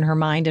for her in her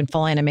mind in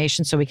full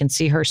animation so we can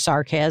see her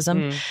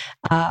sarcasm.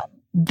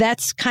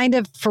 That's kind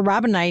of, for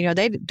Robin and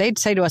I, they'd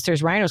say to us,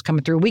 there's rhinos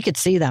coming through. We could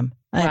see them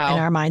in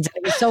our minds.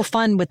 And it was so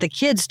fun with the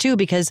kids too,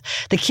 because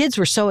the kids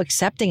were so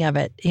accepting of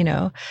it.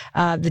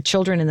 The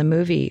children in the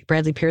movie,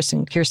 Bradley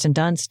Pearson, Kirsten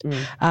Dunst,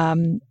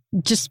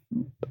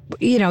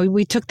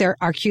 we took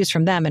our cues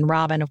from them, and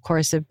Robin, of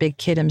course, a big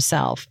kid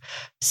himself.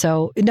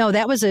 So no,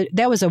 that was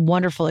a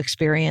wonderful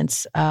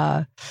experience.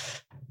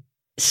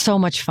 So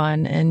much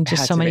fun and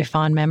just so many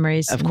fond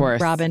memories. Of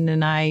course. Robin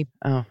and I,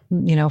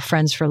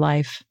 friends for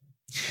life.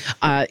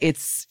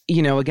 It's,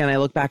 again, I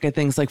look back at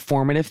things like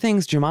formative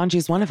things. Jumanji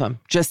is one of them.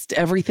 Just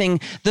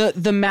everything,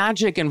 the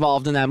magic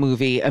involved in that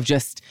movie of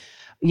just,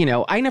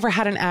 I never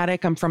had an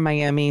attic. I'm from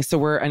Miami. So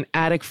we're an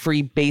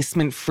attic-free,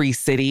 basement-free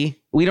city.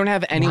 We don't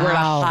have anywhere to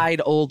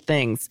hide old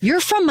things.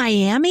 You're from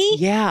Miami?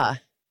 Yeah.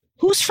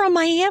 Who's from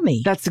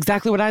Miami? That's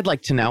exactly what I'd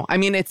like to know. I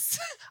mean,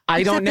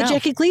 I don't know. The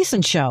Jackie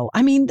Gleason show.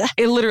 I mean,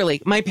 it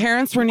literally, my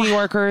parents were New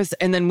Yorkers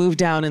and then moved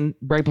down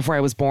right before I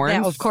was born.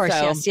 Yeah, of course.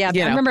 So, yes.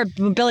 Yeah. I remember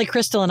Billy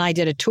Crystal and I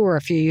did a tour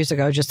a few years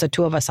ago, just the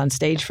two of us on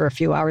stage for a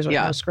few hours with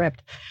no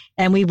script.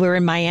 And we were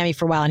in Miami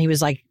for a while and he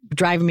was like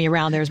driving me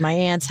around. There's my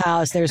aunt's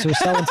house. There's where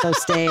so-and-so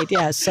stayed.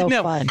 Yeah, so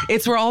fun.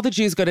 It's where all the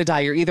Jews go to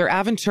die. You're either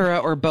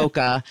Aventura or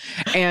Boca.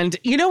 And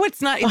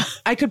it's not,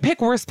 I could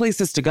pick worse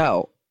places to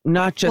go.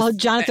 not just... Well,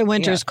 Jonathan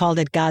Winters called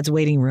it God's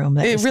waiting room.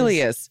 It really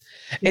is.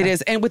 Yeah. It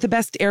is. And with the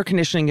best air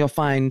conditioning you'll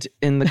find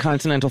in the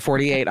continental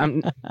 48.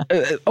 I'm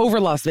over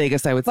Las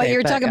Vegas, I would say. But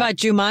you're talking about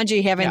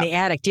Jumanji having the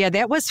attic. Yeah,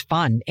 that was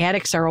fun.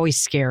 Attics are always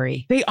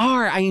scary. They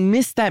are. I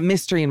missed that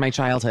mystery in my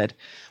childhood.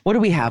 What do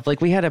we have?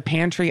 Like, we had a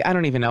pantry. I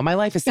don't even know. My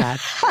life is sad.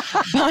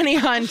 Bonnie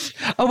Hunt.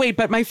 Oh, wait.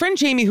 But my friend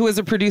Jamie, who is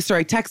a producer,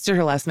 I texted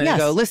her last night and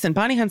go, listen,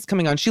 Bonnie Hunt's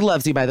coming on. She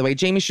loves you, by the way.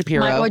 Jamie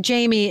Shapiro.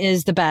 Jamie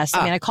is the best.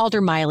 I mean, I called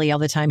her Miley all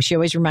the time. She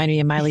always reminded me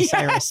of Miley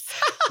Cyrus.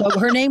 So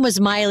her name was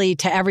Miley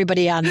to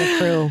everybody on the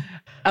crew.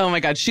 Oh, my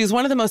God. She's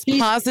one of the most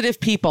positive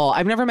people.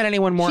 I've never met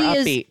anyone more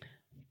upbeat.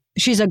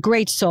 She's a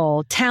great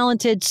soul,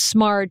 talented,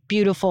 smart,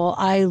 beautiful.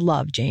 I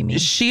love Jamie.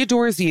 She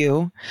adores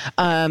you.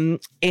 And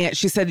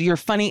she said, you're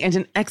funny and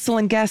an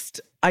excellent guest.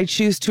 I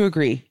choose to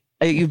agree.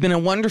 You've been a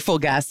wonderful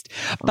guest,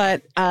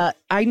 but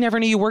I never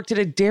knew you worked at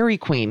a Dairy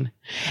Queen.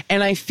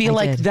 And I feel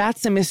like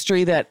that's a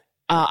mystery that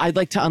I'd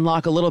like to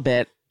unlock a little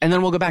bit. And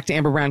then we'll go back to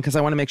Amber Brown because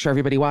I want to make sure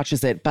everybody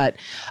watches it. But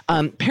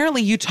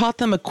apparently you taught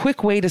them a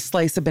quick way to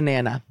slice a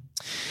banana.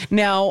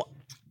 Now,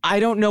 I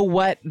don't know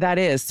what that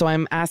is. So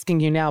I'm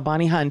asking you now,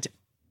 Bonnie Hunt,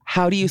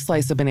 how do you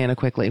slice a banana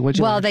quickly?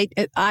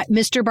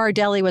 Mr.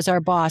 Bardelli was our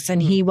boss,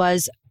 and he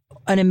was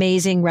an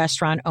amazing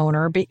restaurant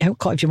owner.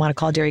 If you want to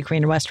call Dairy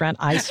Queen a restaurant,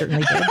 I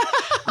certainly did.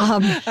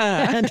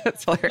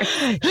 That's hilarious.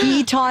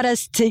 He taught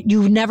us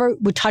you never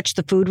would touch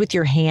the food with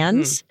your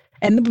hands.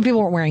 And people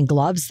weren't wearing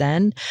gloves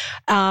then.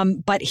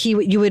 But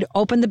you would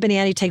open the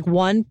banana, you take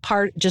one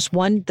part,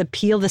 the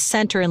peel, the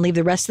center, and leave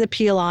the rest of the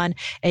peel on.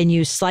 And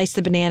you slice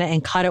the banana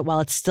and cut it while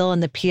it's still in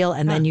the peel.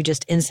 And then you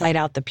just inside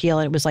out the peel.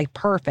 And it was like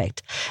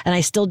perfect. And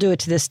I still do it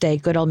to this day.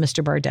 Good old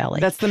Mr. Bardelli.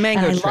 That's the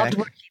mango trick. I loved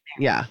working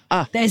there.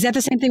 Yeah. Is that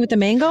the same thing with the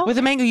mango? With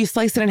the mango, you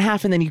slice it in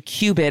half and then you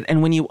cube it.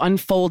 And when you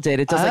unfold it,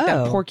 it does like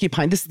that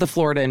porcupine. This is the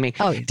Florida in me.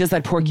 It does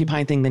that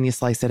porcupine thing, then you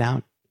slice it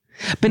out.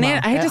 Banana.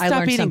 I had to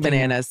stop eating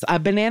bananas.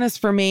 Bananas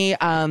for me,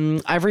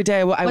 every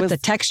day I was... the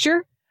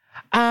texture?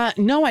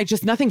 No,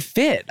 nothing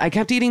fit. I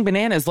kept eating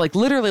bananas, like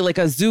literally like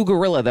a zoo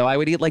gorilla, though. I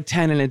would eat like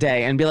 10 in a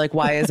day and be like,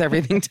 why is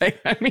everything tight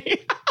on me?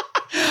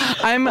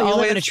 I'm always...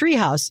 live in a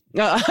treehouse.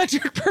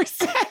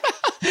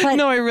 100%.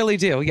 No, I really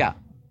do. Yeah.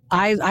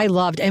 I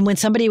loved, and when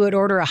somebody would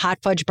order a hot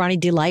fudge brownie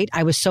delight,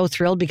 I was so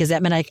thrilled because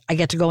that meant I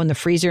get to go in the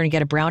freezer and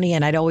get a brownie,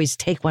 and I'd always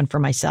take one for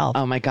myself.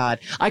 Oh my God.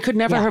 I could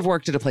never have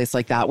worked at a place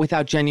like that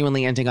without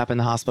genuinely ending up in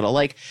the hospital.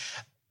 Like,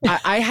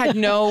 I had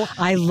no...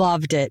 I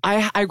loved it.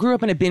 I grew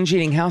up in a binge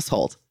eating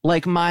household.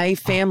 Like, my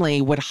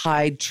family would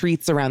hide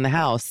treats around the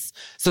house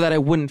so that I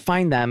wouldn't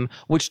find them,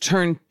 which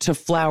turned to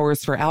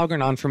flowers for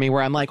Algernon for me,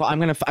 where I'm like, well,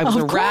 I was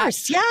a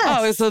rat. Yes.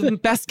 Oh, it was the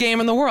best game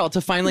in the world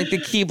to find like the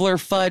Keebler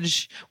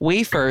fudge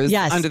wafers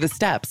under the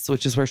steps,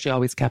 which is where she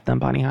always kept them,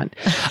 Bonnie Hunt.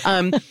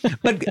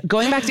 But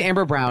going back to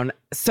Amber Brown,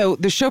 so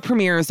the show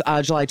premieres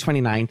July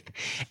 29th.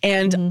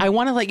 And I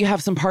want to let you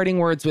have some parting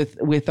words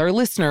with our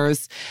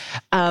listeners.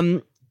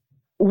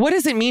 What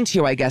does it mean to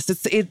you, I guess?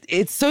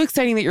 It's so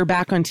exciting that you're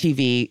back on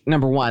TV,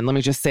 number one. Let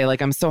me just say,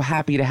 like, I'm so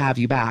happy to have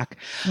you back.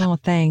 Oh,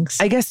 thanks.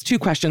 I guess two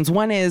questions.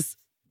 One is,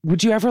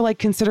 would you ever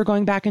consider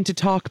going back into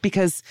talk?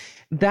 Because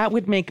that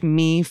would make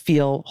me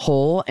feel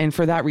whole. And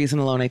for that reason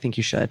alone, I think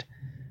you should.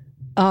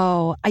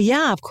 Oh,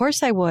 yeah, of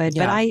course I would.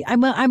 Yeah.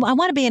 But I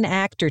want to be an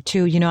actor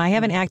too. You know, I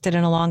haven't acted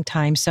in a long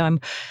time. So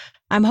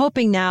I'm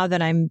hoping now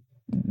that I'm,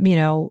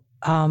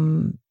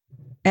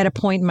 at a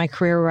point in my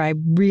career where I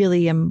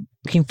really am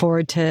looking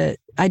forward to,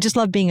 I just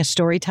love being a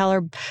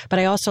storyteller, but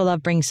I also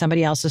love bringing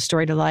somebody else's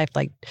story to life,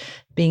 like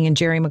being in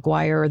Jerry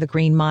Maguire or The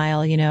Green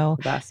Mile,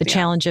 the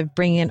challenge of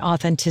bringing in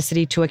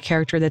authenticity to a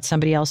character that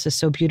somebody else has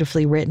so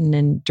beautifully written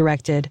and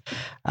directed.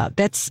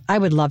 I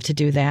would love to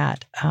do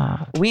that.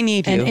 We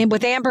need you. And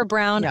with Amber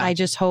Brown, I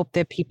just hope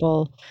that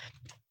people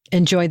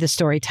enjoy the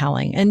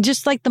storytelling. And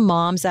just like the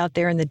moms out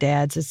there and the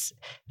dads,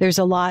 there's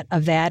a lot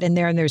of that in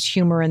there, and there's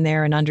humor in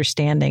there and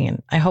understanding.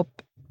 And I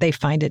hope they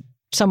find it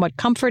somewhat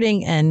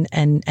comforting and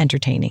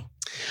entertaining.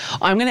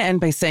 I'm going to end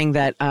by saying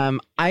that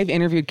I've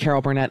interviewed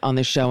Carol Burnett on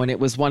this show, and it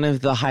was one of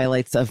the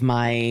highlights of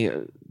my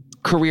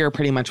career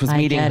pretty much was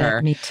meeting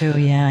her. Me too.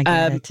 Yeah, I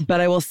get it.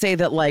 But I will say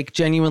that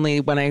genuinely,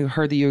 when I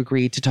heard that you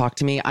agreed to talk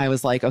to me, I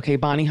was like, okay,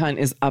 Bonnie Hunt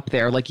is up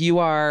there. You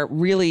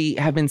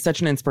have been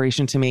such an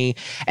inspiration to me.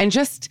 And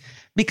just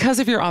because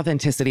of your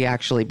authenticity,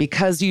 actually,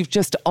 because you've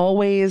just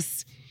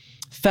always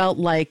felt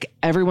like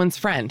everyone's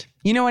friend.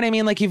 You know what I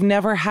mean? You've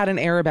never had an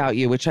air about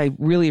you, which I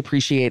really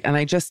appreciate. And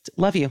I just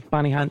love you,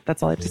 Bonnie Hunt.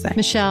 That's all I have to say.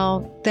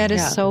 Michelle, that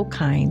is so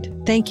kind.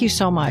 Thank you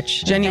so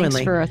much. Genuinely.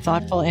 Thanks for a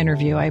thoughtful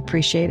interview. I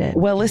appreciate it.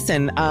 Well,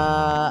 listen,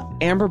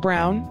 Amber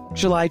Brown,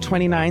 July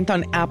 29th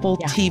on Apple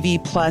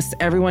TV Plus.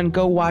 Everyone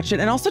go watch it.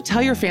 And also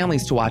tell your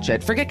families to watch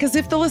it. Because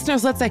if the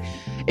listeners, let's say,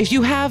 if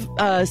you have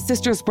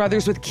sisters,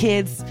 brothers with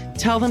kids,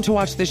 tell them to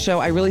watch this show.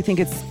 I really think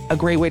it's a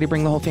great way to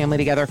bring the whole family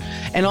together.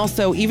 And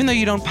also, even though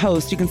you don't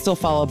post, you can still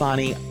follow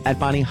Bonnie at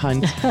Bonnie Hunt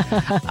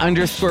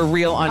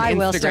 _real on Instagram. I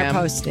will start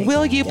posting.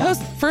 Will you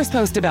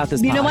post about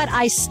this? You know what?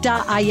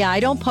 I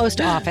don't post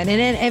often. And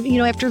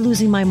then, after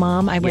losing my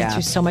mom, I went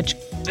through so much.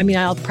 I mean,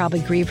 I'll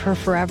probably grieve her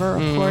forever,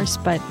 of course,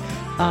 but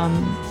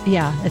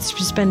It's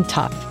just been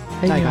tough.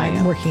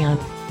 I'm working on.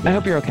 I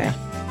hope you're okay.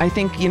 Yeah. I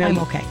think, I'm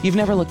okay. You've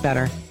never looked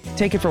better.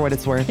 Take it for what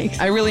it's worth. Thanks.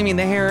 I really mean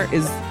the hair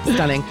is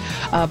stunning.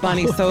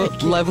 Bonnie, so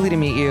lovely to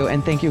meet you.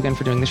 And thank you again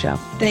for doing the show.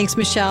 Thanks,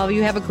 Michelle.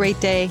 You have a great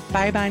day.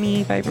 Bye,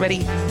 Bonnie. Bye,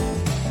 everybody.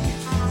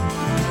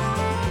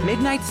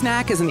 Midnight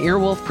Snack is an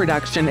Earwolf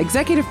production,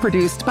 executive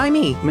produced by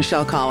me,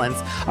 Michelle Collins.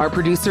 Our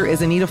producer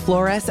is Anita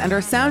Flores, and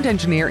our sound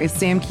engineer is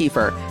Sam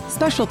Kiefer.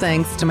 Special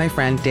thanks to my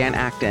friend Dan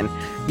Acton.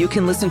 You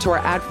can listen to our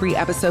ad-free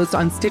episodes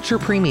on Stitcher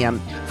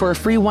Premium. For a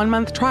free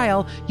 1-month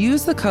trial,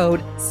 use the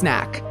code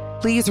SNACK.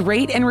 Please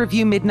rate and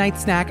review Midnight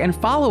Snack and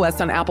follow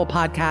us on Apple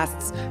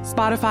Podcasts,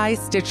 Spotify,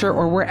 Stitcher,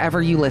 or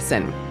wherever you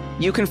listen.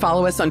 You can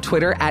follow us on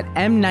Twitter at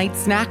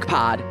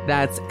MNightSnackPod.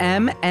 That's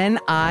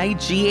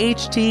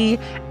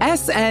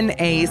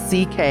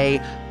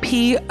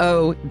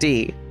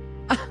MNIGHTSNACKPOD.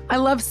 I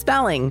love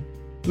spelling.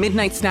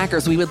 Midnight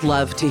Snackers, we would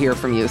love to hear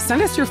from you.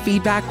 Send us your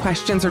feedback,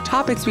 questions, or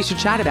topics we should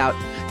chat about.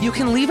 You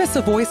can leave us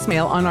a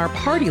voicemail on our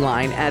party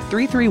line at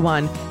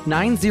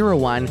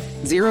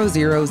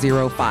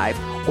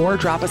 331-901-0005 or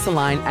drop us a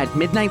line at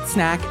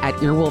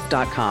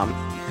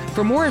midnightsnack@earwolf.com.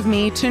 For more of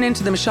me, tune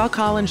into The Michelle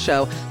Collins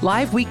Show,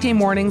 live weekday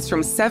mornings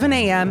from 7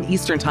 a.m.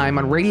 Eastern Time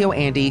on Radio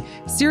Andy,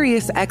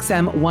 Sirius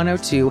XM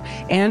 102,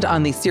 and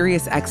on the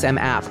Sirius XM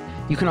app.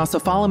 You can also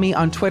follow me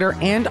on Twitter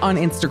and on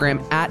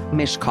Instagram at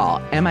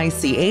Michcoll,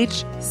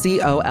 MICHCOLL.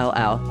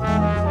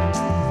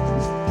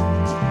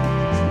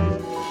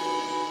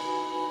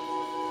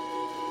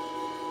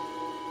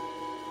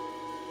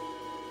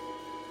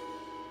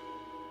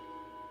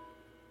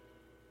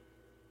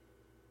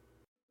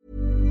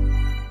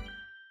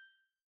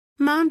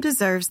 Mom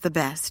deserves the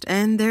best,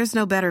 and there's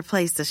no better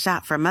place to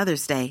shop for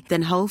Mother's Day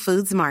than Whole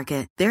Foods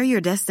Market. They're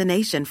your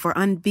destination for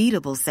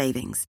unbeatable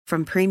savings,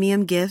 from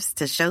premium gifts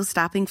to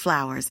show-stopping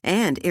flowers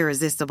and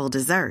irresistible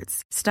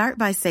desserts. Start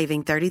by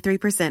saving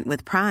 33%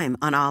 with Prime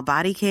on all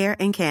body care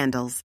and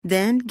candles.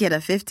 Then get a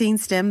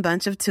 15-stem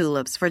bunch of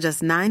tulips for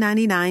just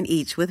 $9.99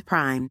 each with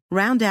Prime.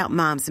 Round out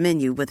Mom's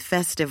menu with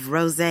festive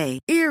rosé,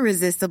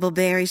 irresistible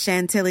berry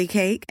chantilly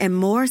cake, and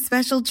more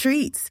special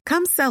treats.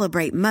 Come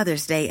celebrate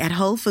Mother's Day at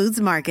Whole Foods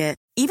Market.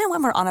 Even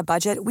when we're on a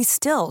budget, we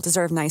still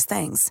deserve nice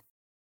things.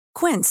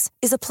 Quince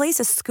is a place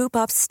to scoop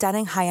up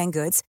stunning high-end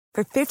goods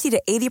for 50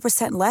 to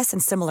 80% less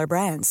than similar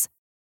brands.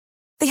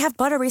 They have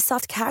buttery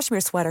soft cashmere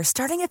sweaters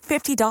starting at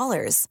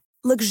 $50,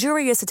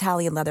 luxurious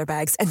Italian leather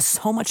bags, and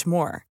so much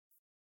more.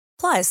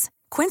 Plus,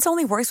 Quince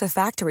only works with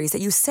factories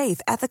that use safe,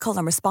 ethical,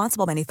 and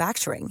responsible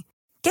manufacturing.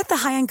 Get the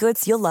high-end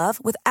goods you'll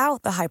love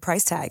without the high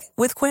price tag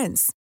with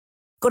Quince.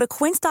 Go to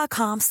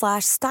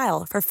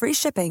quince.com/style for free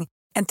shipping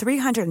and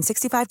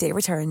 365-day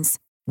returns.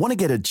 Want to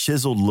get a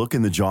chiseled look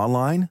in the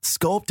jawline?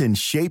 Sculpt and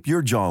shape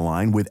your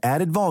jawline with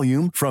added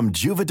volume from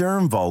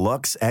Juvederm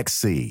Volux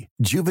XC.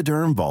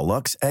 Juvederm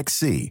Volux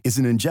XC is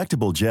an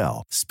injectable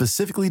gel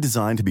specifically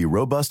designed to be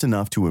robust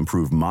enough to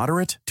improve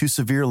moderate to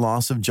severe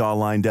loss of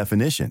jawline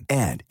definition.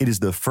 And it is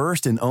the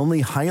first and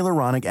only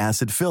hyaluronic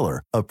acid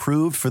filler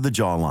approved for the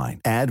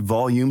jawline. Add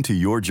volume to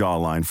your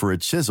jawline for a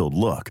chiseled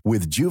look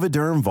with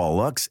Juvederm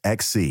Volux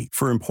XC.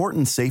 For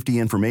important safety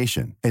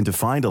information and to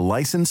find a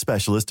licensed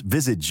specialist,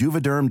 visit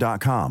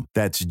Juvederm.com.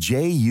 That's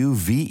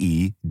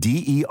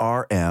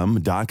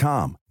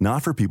Juvederm.com.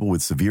 Not for people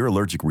with severe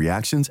allergic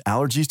reactions,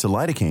 allergies to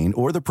lidocaine,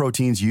 or the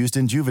proteins used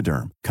in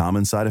Juvederm.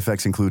 Common side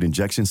effects include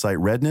injection site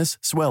redness,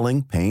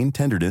 swelling, pain,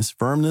 tenderness,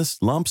 firmness,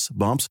 lumps,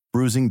 bumps,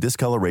 bruising,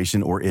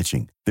 discoloration, or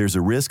itching. There's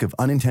a risk of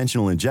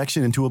unintentional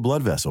injection into a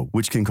blood vessel,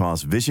 which can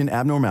cause vision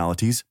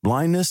abnormalities,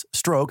 blindness,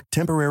 stroke,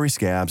 temporary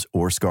scabs,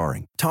 or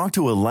scarring. Talk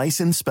to a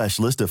licensed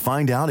specialist to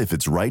find out if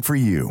it's right for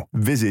you.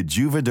 Visit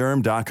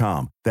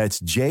Juvederm.com.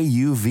 That's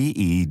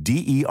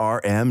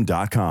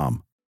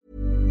Juvederm.com.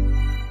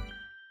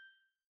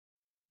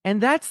 And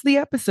that's the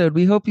episode.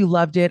 We hope you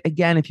loved it.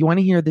 Again, if you want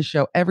to hear the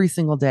show every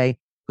single day,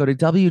 go to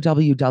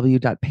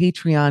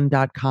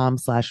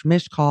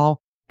www.patreon.com/Michcoll,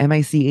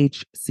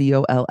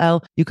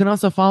 MICHCOLL. You can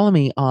also follow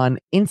me on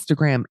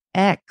Instagram,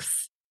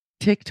 X,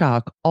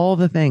 TikTok, all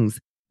the things.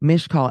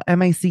 Michcoll,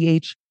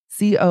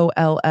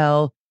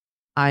 MICHCOLL.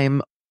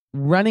 I'm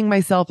running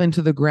myself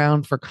into the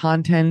ground for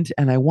content,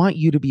 and I want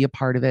you to be a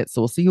part of it. So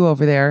we'll see you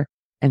over there.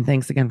 And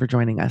thanks again for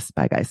joining us.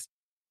 Bye, guys.